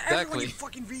say it. that to everyone, Exactly. you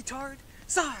fucking retard!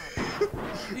 Stop!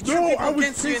 You turn No, people I was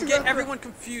against you and chasing get after- everyone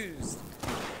confused.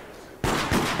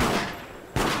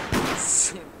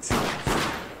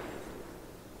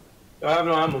 I have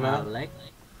no ammo, man. Leg?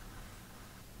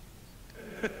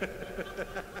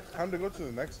 Time to go to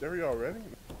the next area already?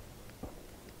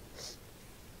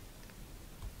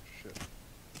 Shit.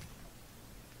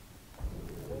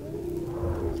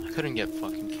 I couldn't get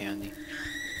fucking candy.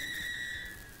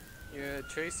 Yeah,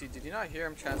 Tracy, did you not hear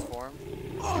him transform?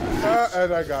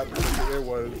 And I got it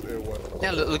was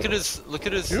Yeah, look at his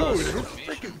Dude, his transformation.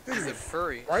 freaking thing He's a is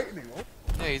furry. frightening.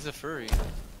 Yeah, he's a furry.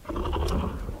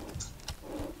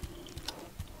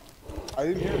 I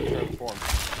didn't hear it transform.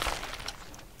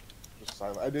 Just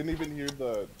silent. I didn't even hear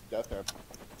the death anthem.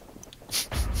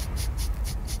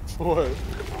 What?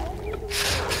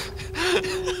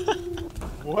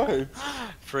 What?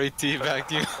 Frey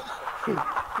teabagged you.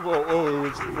 Whoa, oh, it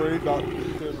was very not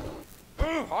him.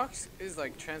 Hawks is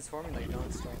like transforming like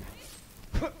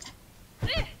non-stop.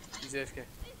 He's AFK.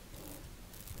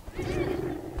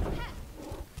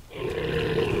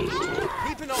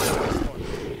 Keep an eye on this one.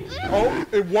 Oh,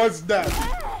 it was that.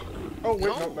 Oh wait,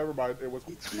 no, never mind. It was.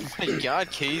 Oh my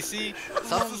god, Casey!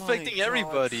 Stop Oh suspecting my God,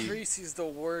 everybody. Tracy's the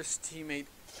worst teammate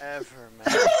ever, man.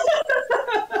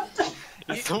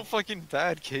 It's so fucking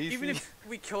bad, Casey. Even if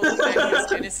we killed him and he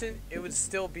was innocent, it would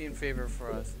still be in favor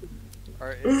for us.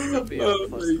 Or it would still be a Oh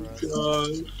plus my for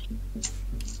us.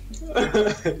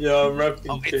 god. Yo, I'm repping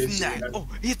Oh, it's Casey, Nat. man. Oh,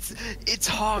 it's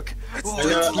Hawk. Oh, I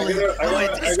gotta- it's I Lynn. gotta- I Oh, gotta-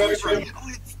 I gotta it's kill- Frey. Oh,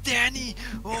 it's Danny.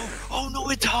 Oh no,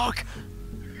 it's Hawk.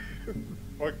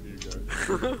 Fuck you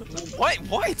guys. What?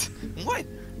 What? What?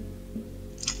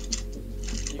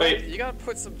 Wait. You gotta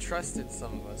put some trust in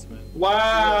some of us, man.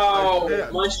 Wow, Yeah,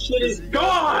 my shit is You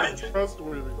guys gone! are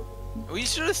Trustworthy. We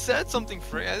should have said something,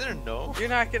 Frey. I didn't know. You're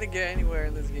not gonna get anywhere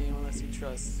in this game unless you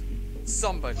trust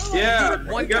somebody. Yeah, You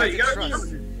need one you guy gotta- to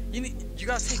trust. You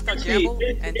gotta take that See, gamble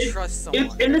and trust someone.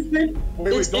 It's innocent.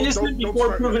 It's innocent before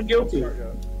start proven yet. guilty. Don't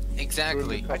start yet.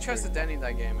 Exactly. I trusted Danny in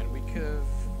that game, and we could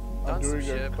have done some doing a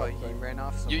shit, but cup he thing. ran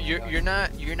off. So You're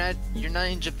not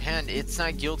in Japan. It's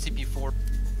not guilty before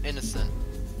innocent.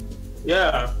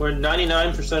 Yeah, where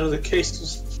 99% of the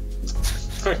cases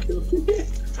are guilty.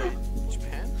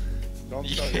 Japan? Don't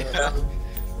start yet.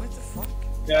 What the fuck?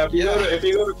 Yeah, if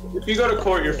you go to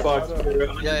court, you're fucked. You're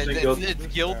 100% Yeah, guilty. it's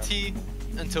guilty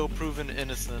until proven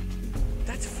innocent.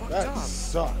 That's fucked That up.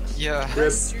 sucks. Yeah.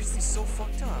 That's seriously so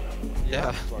fucked up.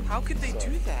 Yeah. How could they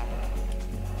do that?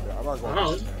 Yeah, I'm not I going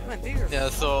don't to. know. Man, they are Yeah.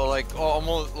 So like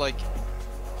almost like,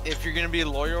 if you're gonna be a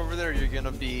lawyer over there, you're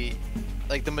gonna be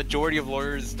like the majority of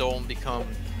lawyers don't become.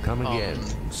 Come again.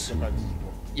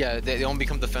 Yeah, they don't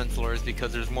become defense lawyers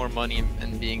because there's more money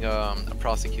in being a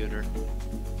prosecutor.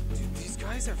 Dude, these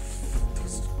guys are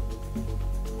those...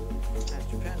 Man,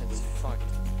 Japan is fucked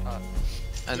up.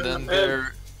 And then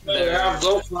They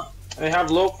have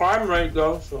low crime rate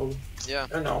though, so yeah,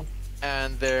 I don't know.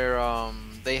 and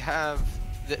they have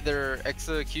their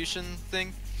execution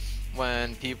thing.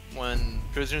 When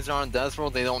prisoners are on death row,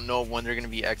 they don't know when they're gonna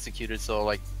be executed. So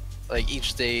like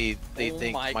each day they Oh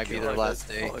think my might be God, their last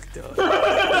that's day. fucked up.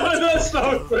 That's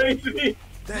so crazy.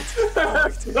 That's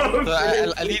fucked So up. So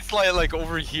crazy. at least like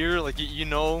over here, like you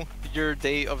know your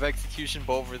day of execution,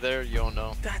 but over there you don't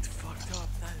know. That's fucked up.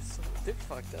 That is so... They're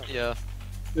fucked up. Yeah.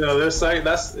 You know, there's like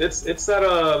it's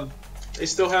that they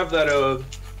still have that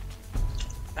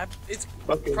It's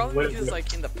fucking probably wait, because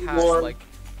like in the past, War. like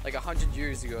 100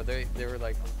 years ago, they were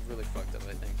like really fucked up.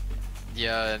 I think.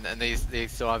 Yeah, and they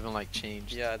still haven't like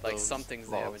changed. Yeah, like those some things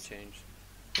they laws. haven't changed.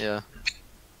 Yeah.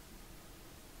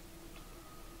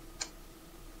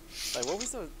 Like what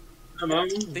was the? man.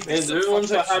 They They're did some the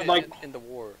ones fucked that up had shit like in the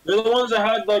war. they're the ones that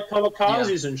had like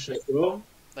kamikazes and shit, bro.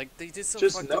 Like they did some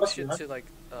Just fucked up nuts, shit man. to like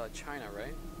China,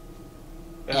 right?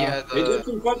 Yeah, they did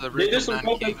some they did some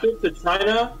fucked up shit to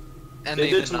China. And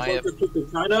They they did some deny fucked it. up shit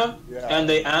to China, Yeah. and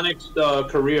they annexed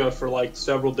Korea for like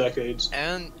several decades.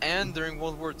 And during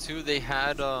World War II, they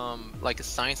had like a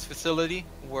science facility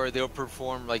where they'll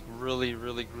perform like really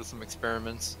gruesome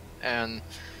experiments, and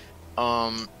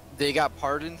they got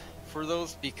pardoned for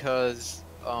those because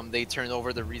they turned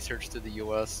over the research to the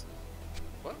U.S.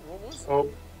 What was? Oh,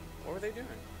 What were they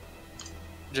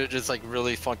doing? Just like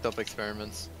really fucked up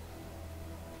experiments.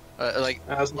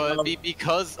 as well.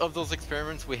 Because of those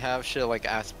experiments, we have shit like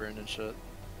aspirin and shit.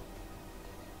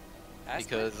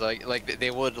 Aspirin? Because like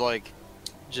they would like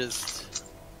just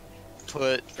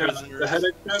put the prisoners.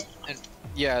 headache shit.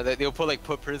 Yeah, they'll put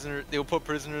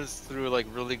prisoners through like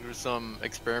really gruesome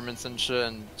experiments and shit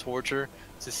and torture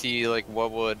to see like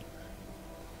what would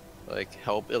like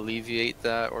help alleviate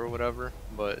that or whatever.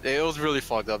 But it was really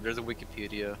fucked up. There's a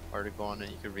Wikipedia article on it,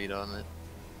 you can read on it.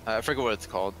 I forget what it's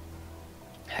called.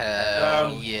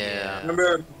 Hell yeah.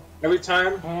 Remember, every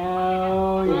time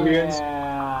Koreans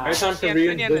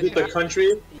visit the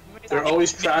country, they're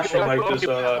always trashing like this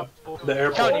the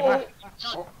airport.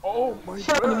 Oh my I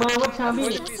god.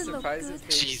 wouldn't be surprised if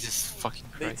Jesus fucking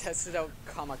they Christ. tested out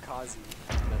kamikaze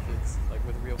methods, like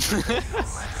with real people.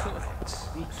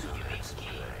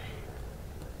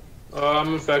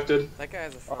 I'm infected. That guy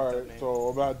has a fucked up Alright, name. so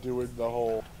I'm not doing the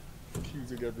whole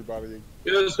accusing everybody.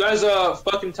 Dude, this guy's a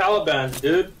fucking Taliban,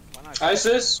 dude. Why not?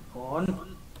 ISIS?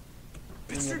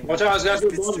 Bitster, Watch out, this guy's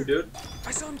Bitster. going, dude.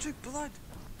 I saw him drink blood.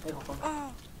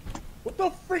 Oh, What the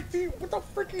frick are you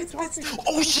talking about?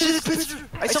 Oh shit, it's Bitster!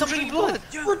 I saw him drinking blood!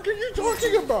 What are you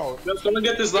talking about? Yo, someone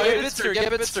get this Get light. Bitster,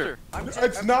 get Bitster!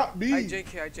 It's not me. I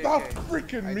JK. Not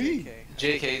freaking me.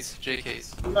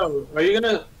 JK's. No, are you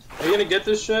gonna get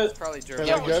this shit? Probably jerk. Can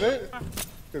I get it?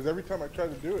 Because every time I try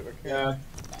to do it, I can't.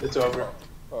 Yeah, it's over.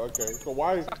 Oh, okay, so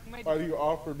why do you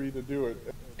offer me to do it?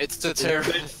 It's the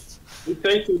terrorists. You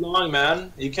take too long,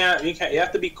 man. You can't, you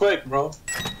have to be quick, bro.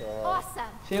 Awesome.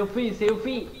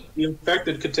 Selfie. The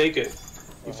infected could take it.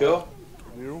 You feel?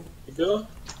 You? You feel?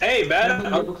 Hey, man.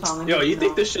 Yo, you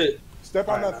think this shit? Step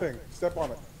on that thing. Step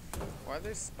on it. Why are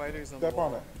there spiders on the Step wall?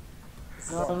 on it.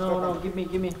 No, give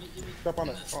me. Step on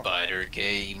it. Oh. Spider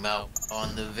came out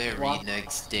on the very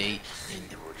next day.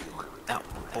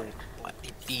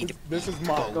 This is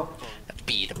mine. Go.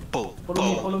 Beat a boom.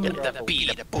 Follow me.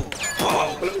 Beat a boom.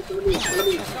 Follow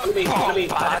me.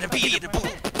 Beat a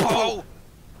boom.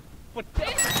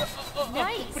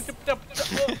 Nice.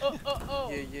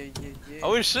 Yeah.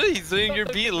 Oh shit, he's doing your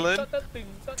beat, Lynn.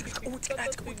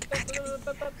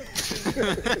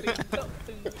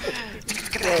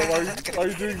 Bro, why are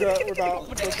you doing that without?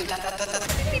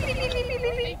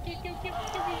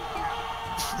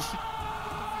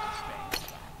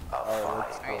 Alright,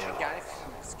 let's Alright, go. I got it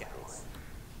from the scouts.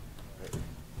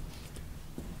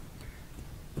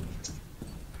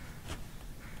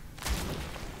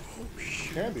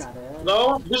 Candy.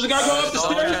 No, there's a guy going up the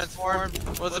Don't stairs. transform.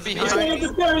 Was it He's going behind up me?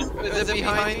 the stairs. Is it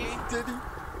behind me?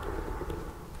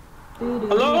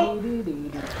 Hello?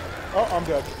 Oh, I'm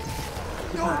dead.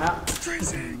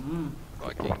 Tracey!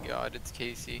 Fucking god, it's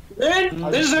Casey. Lynn,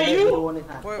 this is that you? Wait,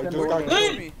 I just where got is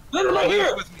Lynn, me? Lynn, I'm right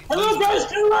here. With me. Hello, guys,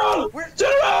 turn around. Where?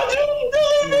 Turn around.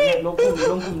 ลงกลุ่ม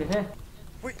ลงกลุ่มเลยเฮ้ย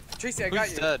Wait, Tracey, I got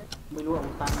Who's you. dead? ไม่รู้ว่ามึ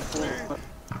งตามกู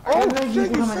Oh, Hey, shit,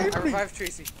 you you saved I me. revived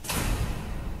Tracy.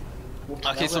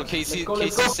 Okay, so Casey's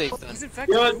safe then. He's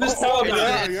infected. Yo, it's this Oh, tall yeah,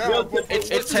 guy. yeah. Yo,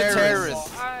 It's terrorists.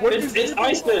 What It's did you do?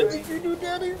 ISIS. What did you do,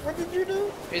 Daddy? What did you do?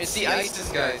 It's the ISIS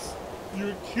guys. You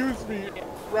accused me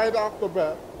right off the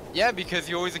bat. Yeah, because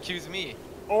you always accuse me.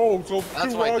 Oh, so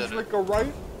That's two why I wrongs did it. make a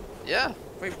right? Yeah.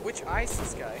 Wait, which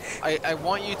ISIS guy? I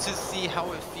want you to see how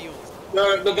it feels.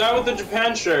 the guy with the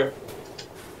Japan shirt.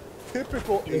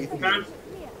 Typical atheist.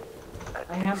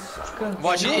 I have เครื่อง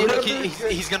Watch it. Whatever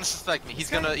He's gonna suspect me. He's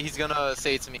gonna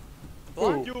say it to me.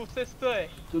 Blonde? Who?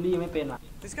 จูลี่ไม่เป็นอ่ะ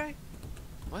This guy?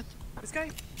 What? This guy?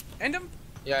 End him?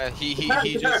 Yeah, he just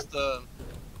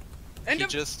End he him?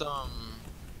 just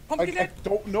Pumpkin I head?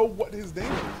 don't know what his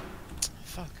name is.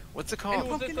 fuck. What's it End called?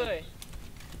 pumpkin head?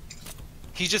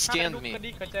 He just scanned me.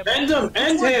 End him.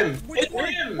 End him. Which It's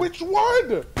one? him. Which one?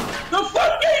 The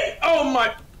fucking. Oh my.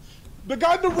 The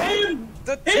guy in the red. Him.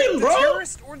 The Him, bro.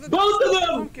 terrorist or the Both of them.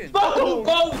 pumpkin? Fuck them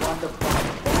both.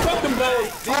 Fuck them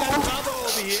both.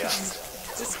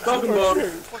 Just Fuck them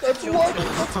both. That's one.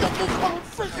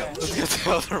 Let's get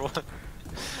the other one.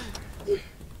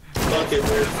 Fuck it,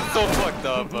 dude. So fucked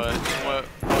up, but what?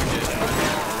 Fuck it.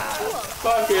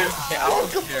 Fuck it. Hey, I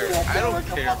don't care. I don't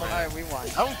care. Man. Alright, we won.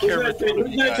 I don't Who's care. gonna change?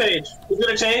 Who's gonna change? Who's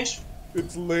gonna change?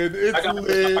 It's Lynn. It's I got my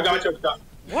Lynn. torch up.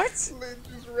 What? Lynn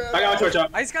just ran I got my out. torch up.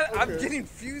 I just got. I'm Okay. getting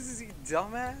fuses, you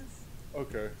dumbass.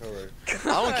 Okay, alright.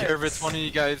 I don't care if it's one of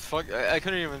you guys. Fuck. I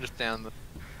couldn't even understand them.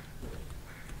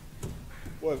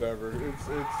 Whatever. It's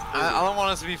I don't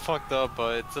want us to be fucked up,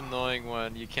 but it's annoying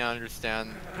when you can't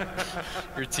understand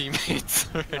your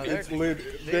teammates. No, they're- it's Lynn.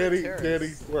 they're Danny,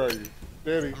 terrorists. where are you?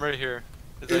 Danny. I'm right here.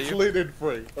 Is that It's you? Lynn and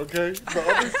Frank, okay? The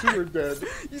other two are dead.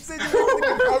 You said you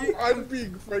weren't I'm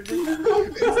being Frank. It's Lynn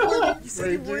and You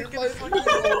said you Frank. weren't dude. gonna Like,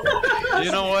 fucking.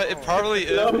 You know what? It probably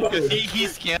is because he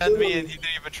scanned me and he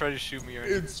didn't even try to shoot me or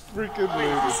anything. it's freaking Lynn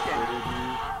and who's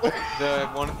Frank, The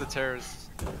one of the terrorists.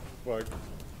 dude. Fuck.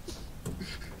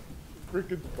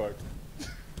 Freaking fuck.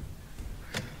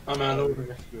 I'm out over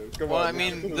here. Yeah, come Well, on, I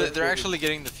man. mean, they're actually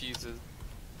getting the fuses.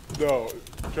 No,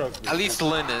 trust me. At least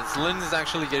Lynn is. Lynn is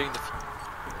actually getting the.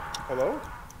 Hello?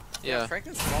 Yeah.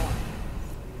 Franklin's falling.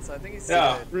 So I think he's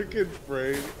Yeah. Freaking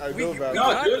Frank. I We- know we that.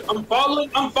 No, dude, I'm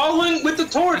following with the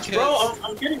torch, bro. Because-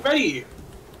 I'm getting ready.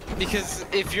 Because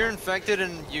if you're infected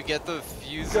and you get the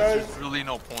fuses, Guys. there's really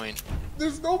no point.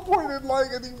 There's no point in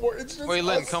lying anymore. It's just Wait,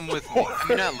 Lynn, us come with me. four. I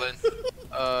mean, not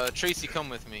Lynn. Tracy, come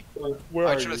with me. Where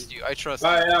I are trust you. I trust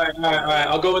All you. right.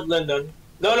 I'll go with Lyndon.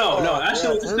 No. Oh,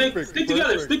 Actually, yeah, just perfect, stick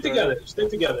together. perfect, Stick together. man. Stick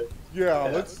together. Yeah,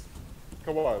 Yeah. let's.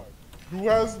 Come on. Who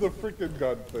has the freaking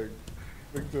gun thing?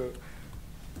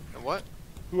 What?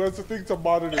 Who has the thing to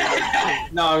monitor?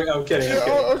 No, I'm kidding. Yeah, I'm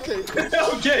oh, okay. kidding.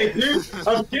 I'm kidding, dude.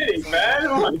 I'm kidding, man.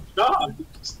 Oh my god.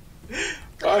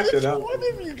 Gosh, It's it up. one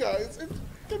of you guys. It's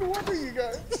freaking one of you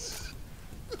guys.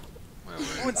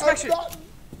 Oh, inspection. I'm not-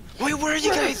 Wait, where are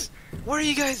you guys? Where are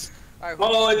you guys? Alright,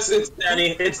 Oh, it's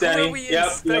Danny. It's who Danny. are we Yep.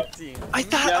 inspecting? I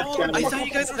thought Yeah, I thought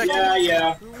you guys were.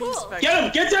 Yeah. Who are we inspecting? Get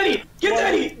him! Get Danny! Get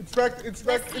Danny! Inspect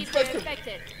Let's see if they're him.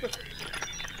 infected.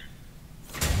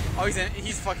 Oh,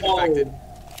 he's fucking Oh. infected.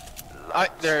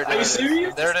 There Are you it is.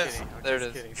 serious? There it Just is. kidding, I'm There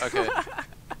it just is. kidding. Okay.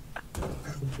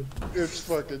 It's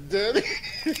fucking Danny.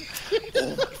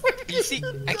 You see,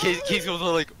 and Casey was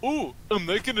all like, "Ooh, I'm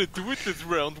not gonna do it this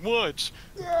round. Watch."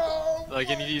 No. Like,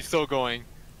 and he's still going.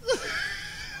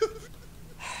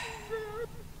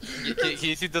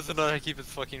 Casey doesn't know how to keep his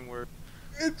fucking word.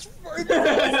 It's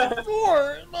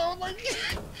four. No, like.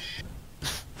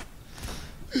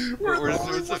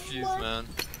 Where's the fuse, man?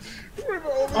 We're the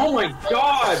only Oh my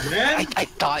god, man! I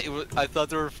thought it was. I thought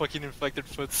there were fucking infected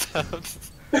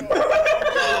footsteps.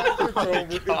 Oh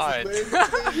my God.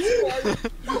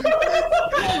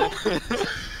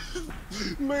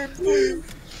 Lynn, please.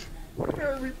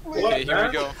 Harry, please. What, Okay, here we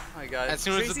man? go. Oh my god. As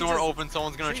soon as the Tracy door just- opens,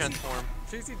 someone's gonna Tracy- transform.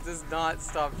 Tracy does not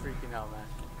stop freaking out, man.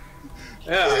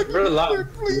 Yeah, very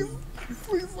loud. Please,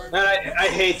 please. And I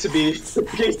hate to be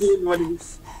Casey in one of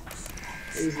these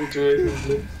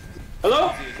situations.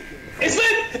 Hello? It's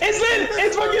Lynn! It's Lynn!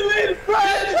 It's fucking Lynn!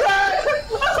 Run! Run!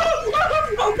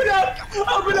 Open up!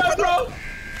 Open up, bro!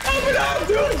 Open up,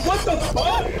 dude! What the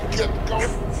fuck?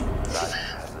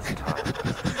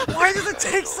 Why does it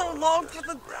take so long for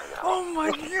the... Oh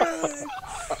my god!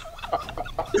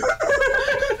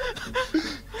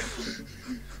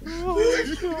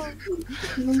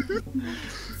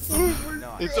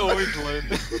 It's always Lynn.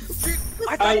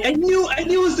 I knew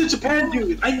it was the Japan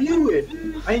dude! I knew it!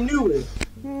 I knew it!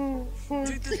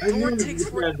 Dude, the I knew door it was takes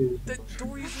the Japan dude. the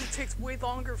door usually takes way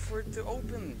longer for it to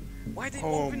open. Why did it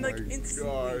Oh open my like instantly?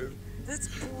 god. That's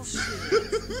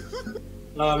bullshit.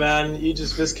 Oh man, you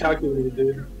just miscalculated,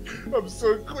 dude. I'm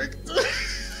so quick to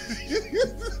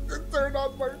turn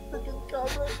on my freaking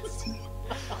camera.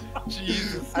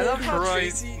 Jesus I love how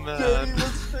Christ, Tracy- Danny man.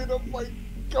 was straight up like,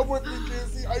 come with me,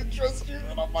 Casey, I trust you.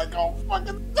 And I'm like, oh,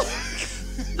 fucking.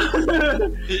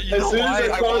 You As know soon as why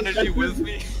I I saw wanted it- you with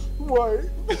me? Why?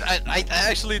 'Cause I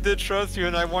actually did trust you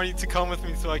and I want you to come with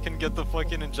me so I can get the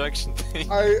fucking injection thing.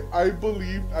 I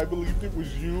believed it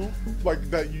was you, like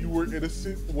that you were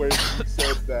innocent when you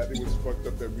said that it was fucked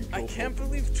up that we killed I can't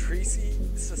believe Tracy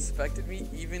suspected me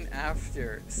even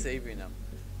after saving him.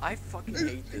 I fucking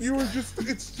hate this You guy. were just,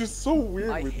 it's just so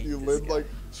weird I with hate you, this Lynn. guy. Like,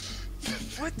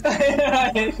 What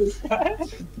I the? hate this guy.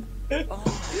 Oh my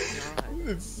god.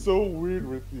 it's so weird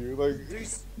with you. Like, Dude,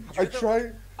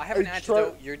 I have an I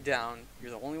antidote, try- you're down.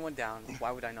 You're the only one down.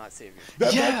 Why would I not save you?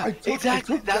 Yeah, I took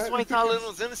exactly. That's that why I into thought Lynn cons-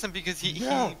 was innocent because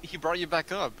Yeah. he brought you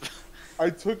back up.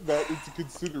 I took that into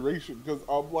consideration because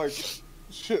I'm like,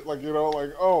 shit, like, you know,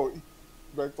 like, oh,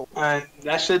 back to. And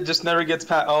that shit just never gets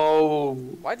past. Oh.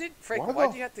 Why did Frank? Why Why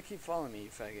the- do you have to keep following me, you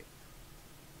faggot?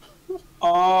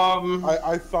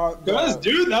 I thought Guys, that,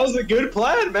 dude, that was a good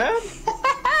plan, man.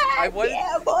 I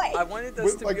wanted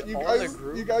us but, to like, be you all in a guys,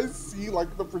 group. you guys see,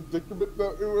 like, the predicament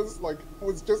that it was, like, it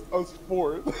was just us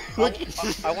four. Like,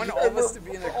 I wanted all of us to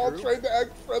be in a we're all group. trying to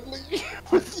act friendly.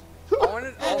 I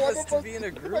wanted all of One us of to us be in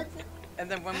a to group, act-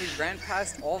 and then when we ran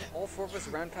past, all four of us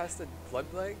ran past the blood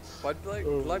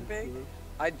Oh, bag,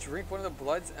 I'd drink one of the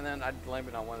bloods, and then I'd blame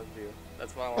it on one of you.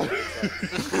 That's what I wanted to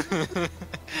say.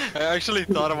 I actually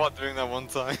thought about doing that one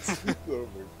time. Oh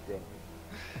my god.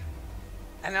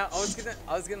 And I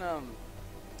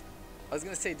was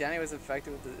gonna say Danny was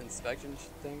infected with the inspection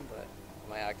thing, but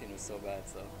my acting was so bad,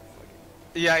 so fucking.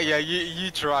 Yeah, you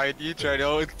tried.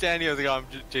 Oh, it's Danny. I was like, oh, I'm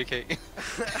JK.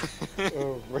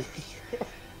 Oh my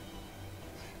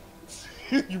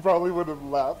god. You probably would have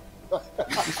laughed.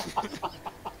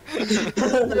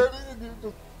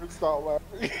 You just stop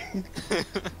laughing.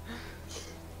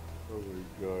 Oh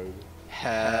my god.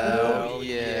 Hell What do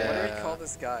we yeah. call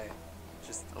this guy?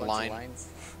 Just a bunch Line. of lines?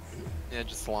 Yeah,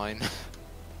 just line.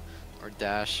 Or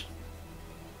dash.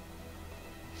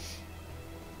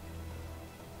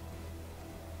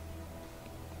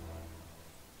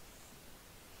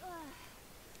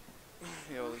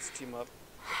 Yo, let's team up.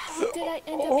 How did I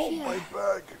end up Oh here? my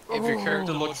back. If your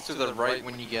character looks to the right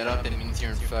when you get up, it means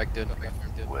you're infected.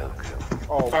 Welcome.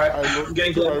 Oh, Alright, I look I'm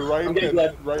getting to my blood. right I'm getting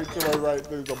and blood. right to my right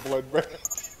there's a blood bag.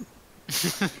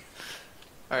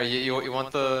 Alright, you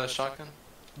want the shotgun?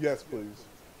 Yes, please.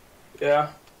 Yeah.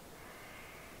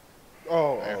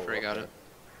 Oh, Alright, Frey got okay. it.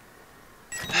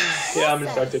 Yeah, I'm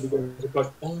infected.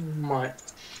 Oh my.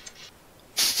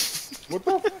 What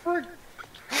the frick?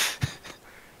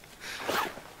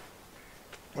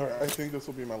 Alright, I think this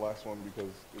will be my last one because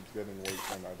it's getting late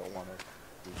and I don't want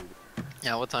to.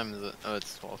 Yeah, what time is it? Oh,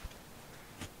 it's 12.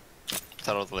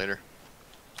 Thought it was later.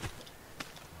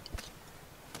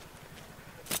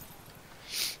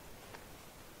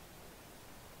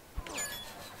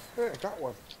 Hey, I got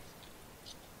one.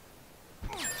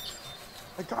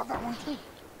 I got that one too.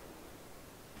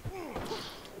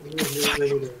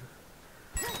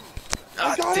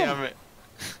 Ah, got him. damn it.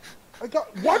 I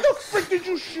got. Why the frick did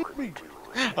you shoot me?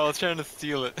 I was trying to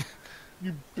steal it.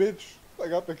 You bitch. I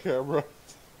got the camera.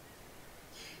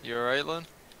 You alright, Lynn?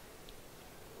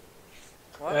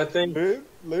 What? I think Lynn,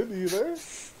 are you there?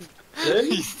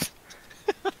 Lynn.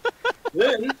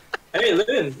 Lynn. Hey,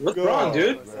 Lynn. What's Go. wrong,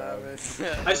 dude? What's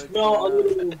happening? I smell a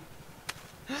little.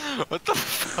 What the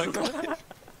fuck?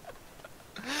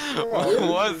 What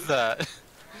was that?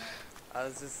 I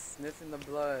was just sniffing the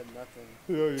blood, nothing.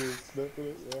 Yeah, you're sniffing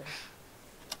it, yeah.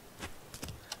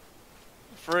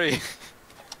 Free.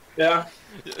 Yeah.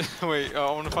 Wait,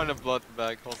 I want to find a blood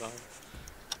bag. Hold on.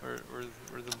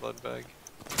 Where's the blood bag?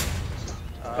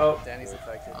 Oh. Danny's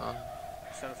infected.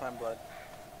 He's trying to find blood.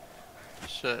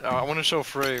 Shit, I want to show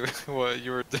Frey what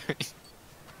you were doing.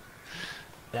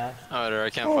 Yeah. Oh, there, I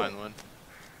can't find one.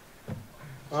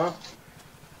 Huh?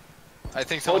 I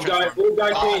think someone Old transformed.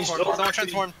 guy changed. Someone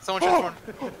transformed. Someone transformed.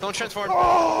 Someone transformed.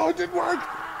 Oh, it didn't work.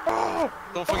 Oh.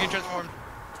 Don't fucking transform.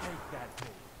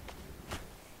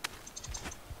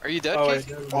 Are you dead, Oh,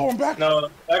 Casey? wait. Oh, I'm back. No,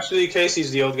 actually,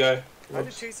 Casey's the old guy. How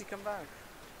did Tracey come back?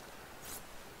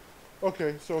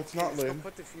 Okay, so it's not Let's go Lynn.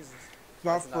 put the fuses. It's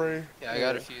not It's not Frey. Yeah, I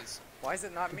got a fuse. Why is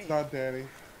it not me? It's not Danny.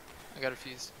 I got a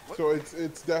fuse. So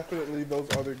it's definitely those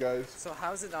other guys. So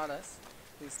how is it not us?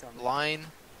 Please tell me. Line.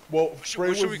 Well, What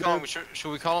Frey should was we call there. him?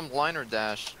 Should we call him Line or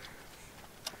Dash?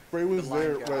 Frey was The line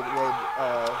there guy. when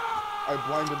I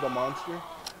blinded the monster,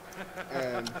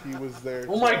 and he was there.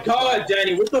 Oh my god,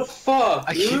 Danny, what the fuck,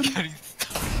 I keep dude? getting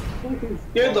stuck.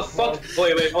 Scared the fuck.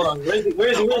 Wait, hold on. Where is he?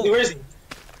 Where is he?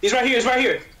 He's right here. He's right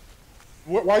here.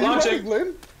 Why are you Launching. running,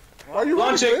 Lynn? Why are you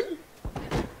Launching. running,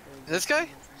 Lynn? This guy?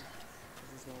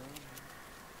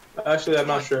 Actually, I'm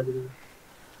not sure.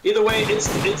 Either way, it's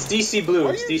DC Blue. Why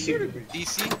are It's you DC shooting Blue. me?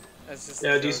 DC? That's just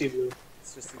Yeah, a joke. DC Blue.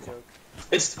 It's just a joke.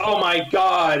 It's oh my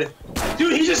god,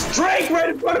 dude, he just drank right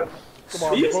in front of. Come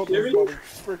on, Are you both serious? those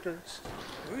motherfuckers.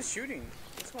 Who's shooting?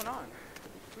 What's going on?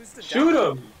 Who's the Shoot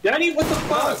him, Danny. What the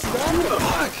fuck? Shoot him.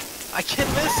 Fuck! I kept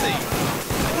missing!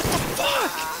 What the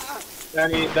fuck?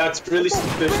 Danny, that's really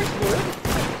suspicious.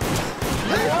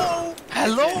 Hello?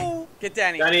 Hello? Get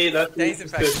Danny. Danny, that's really Danny's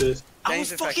infected. suspicious. I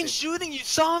Danny's was fucking infected. shooting, you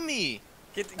saw me!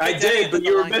 Get I Danny did, into but the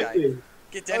you were line guy. missing.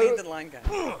 Get Danny into the line guy.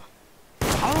 I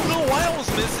don't know why I was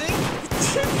missing!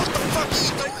 What the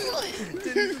fuck are you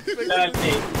doing?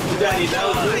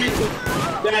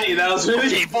 Danny, that was really.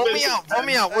 Okay, vote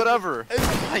me out, whatever.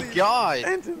 Oh my god!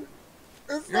 It's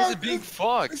You're the not, big it's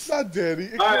fox. not Danny.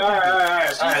 It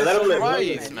Alright, let him live.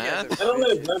 Christ, Man, man. you guys are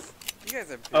Let him live. You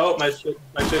guys are Oh, my shit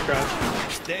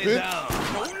crashed. Stay Bitch. down.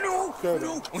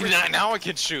 Shut Now I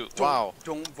can shoot. Wow.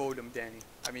 Don't vote him, Danny.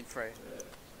 I mean, Frey.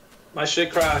 My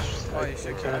shit crashed. Oh, you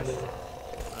should crash.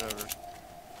 Whatever.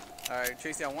 Alright,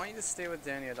 Tracey, I want you to stay with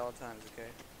Danny at all times, okay?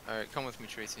 Alright, come with me,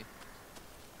 Tracy.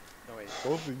 No, wait.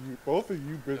 Both of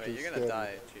you No, bitches. wait, you're gonna stand.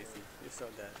 die, Tracey. You're so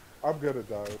dead. I'm gonna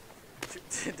die.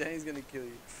 Danny's gonna kill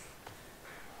you.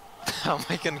 How am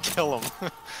I gonna kill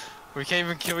him? We can't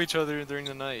even kill each other during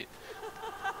the night.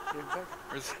 You're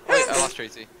infected. Wait, I lost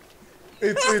Tracy.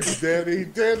 It's Danny.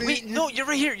 Danny. Wait, no, you're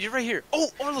right here. You're right here. Oh,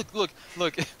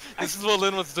 look. This is what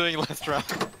Lynn was doing last round.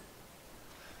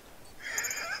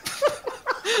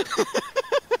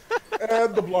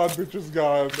 And the blonde bitch is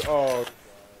gone. Oh.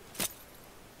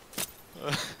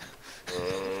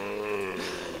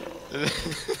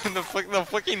 the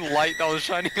fucking light that was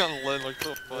shining on Lynn looked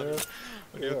so funny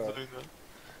when he was Yeah. doing that.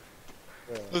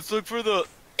 Yeah. Let's look for the,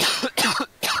 the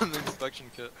inspection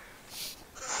kit.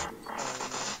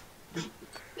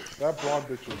 That blonde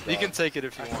bitch is gone. You can take it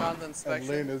if you I want. found the inspection.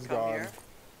 Lane is come gone. here.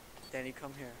 Danny,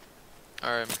 come here.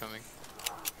 Alright, I'm coming.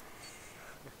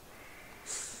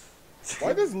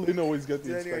 Why does Lynn always get the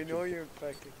Danny, I inspection? know you're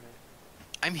infected, man.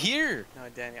 I'm here! No,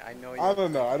 Danny, I know I you're.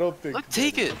 don't know. I don't think. Look,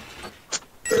 take it!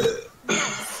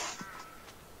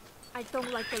 I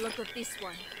don't like the look of this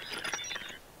one.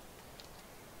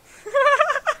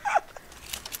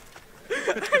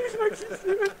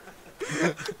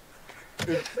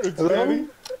 It's Danny.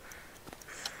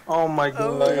 Oh my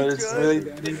god, my it's God. really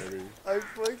Danny. I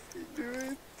fucking do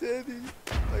it, Danny.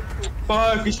 I fucking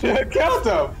Fuck, you should count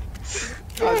them.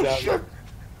 God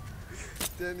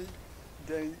damn it.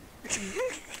 Danny.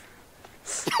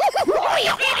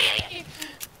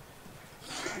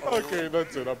 Okay,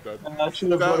 that's it. I'm done. I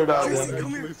should have That, voted out that, one. Come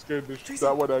here. actually scared the Tracy.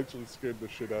 that one actually scared the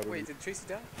shit out of Wait, me. did Tracey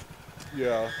die?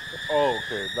 Yeah. Oh,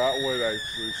 okay. That one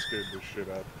actually scared the shit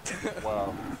out of me.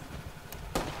 Wow.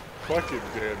 Fucking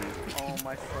Danny. Oh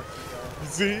my fucking god.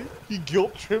 See? He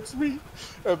guilt trips me,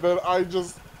 and then I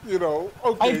just, you know,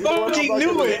 okay. I you know what, I'm fucking not knew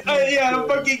gonna it! accuse I Danny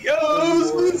fucking. Oh, I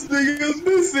was anymore. missing! I was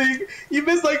missing! You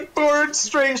missed like 4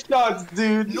 straight shots,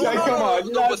 dude! No, Like, no, come no,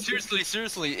 on. no, but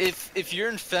seriously, if you're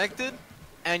infected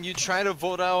and you try to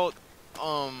vote out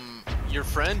your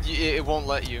friend, it won't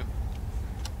let you.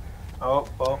 Oh,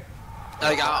 well.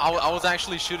 Like I was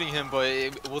actually shooting him, but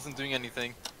it wasn't doing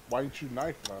anything. Why didn't you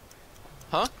knife that?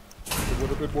 Huh? It would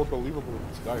have been more believable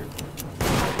if it's knife.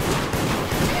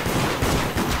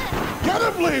 Get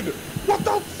him, Lynn! What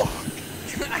the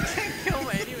fuck? I can't kill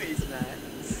him anyways, man.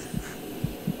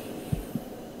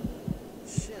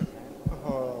 Shit, man.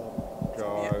 Oh,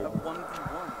 Yeah, a God.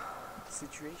 1v1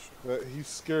 situation. He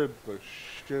scared the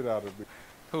shit out of me.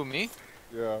 Who, me?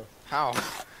 Yeah. How?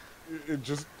 It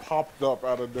just popped up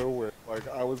out of nowhere. Like,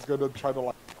 I was gonna try to,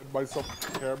 like, hide myself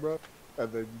on the camera,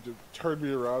 and then you just turn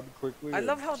me around quickly. I and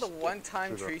love how the one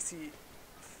time shoot up. Tracy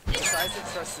decides to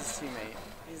trust his teammate.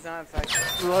 He's not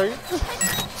effective. Right?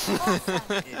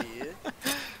 Idiot.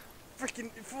 Freaking,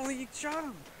 if only you shot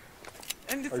him.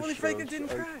 And if I only should've. Franklin didn't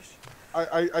crash.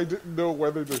 I didn't know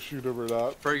whether to shoot him or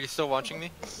not. Bro, you still watching me?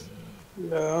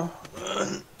 Yeah.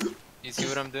 You see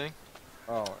what I'm doing?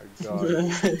 Oh my god.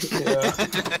 Yeah.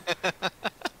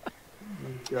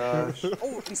 Gosh.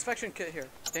 Oh, inspection kit here.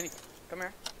 Danny, come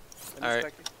here. Let me Alright.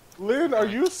 inspect you. Lynn, are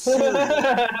you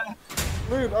serious?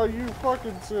 Lynn, are you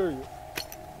fucking serious?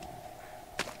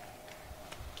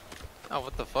 Oh,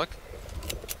 what the fuck?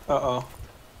 Uh-oh.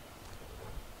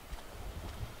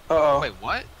 Uh-oh. Wait,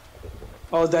 what?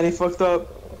 Oh, Danny fucked up.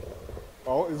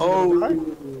 Oh, is he Oh. gonna die?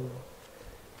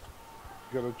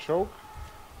 Gonna choke?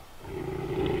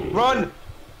 Run!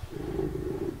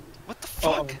 What the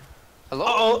fuck? Hello?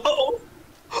 Uh-oh.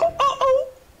 Uh-oh. Uh-oh.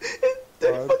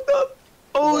 Danny Run. fucked up.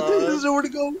 Oh, Run. Danny doesn't know where to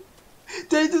go.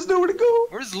 Danny doesn't know where to go.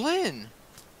 Where's Lynn?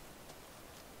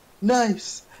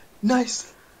 Nice.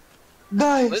 Nice.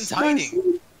 Nice. Lynn's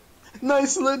hiding.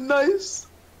 Nice, Lynn. Nice.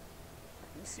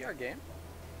 Can you see our game?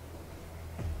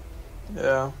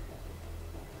 Yeah.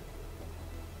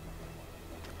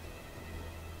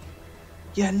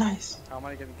 Yeah, nice. How am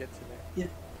I gonna get to there?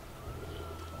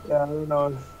 Yeah, I don't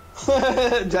know.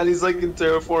 Danny's like in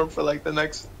terraform for like the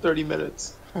next 30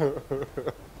 minutes. You're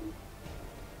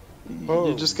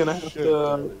just gonna have shit,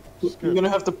 to. Danny. You're gonna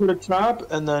have to put a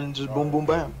trap and then just boom, boom,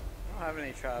 bam. I don't have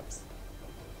any traps.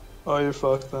 Oh, you're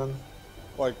fucked then.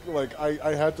 Like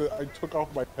I took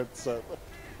off my headset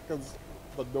because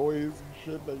the noise and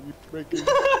shit that you're making.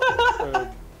 And,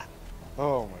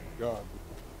 oh my god.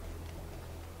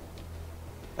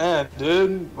 Man,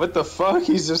 dude, what the fuck?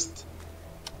 He's just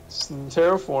in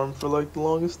terraform for like the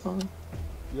longest time.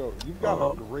 Yo, you got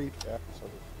Uh-oh. a great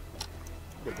accent.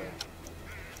 Look at that.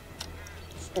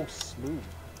 So smooth.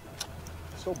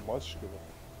 So muscular.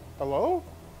 Hello?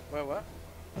 Wait, what?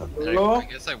 Hello? I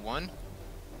guess I won?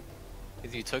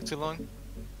 Because you took too long?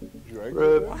 Did you exit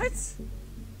Rip. there?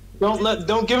 What?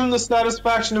 Don't give him the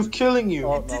satisfaction of killing you.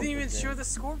 Oh, It didn't no, even okay. show the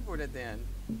scoreboard at the end.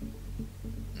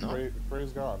 No.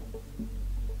 Frey's gone.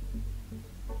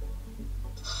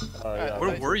 Alright, Alright, yeah.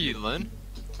 Where were you, Lynn?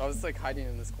 I was like hiding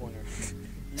in this corner.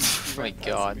 You My ran past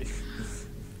God. me.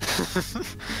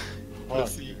 Fuck,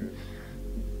 dude.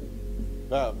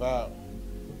 That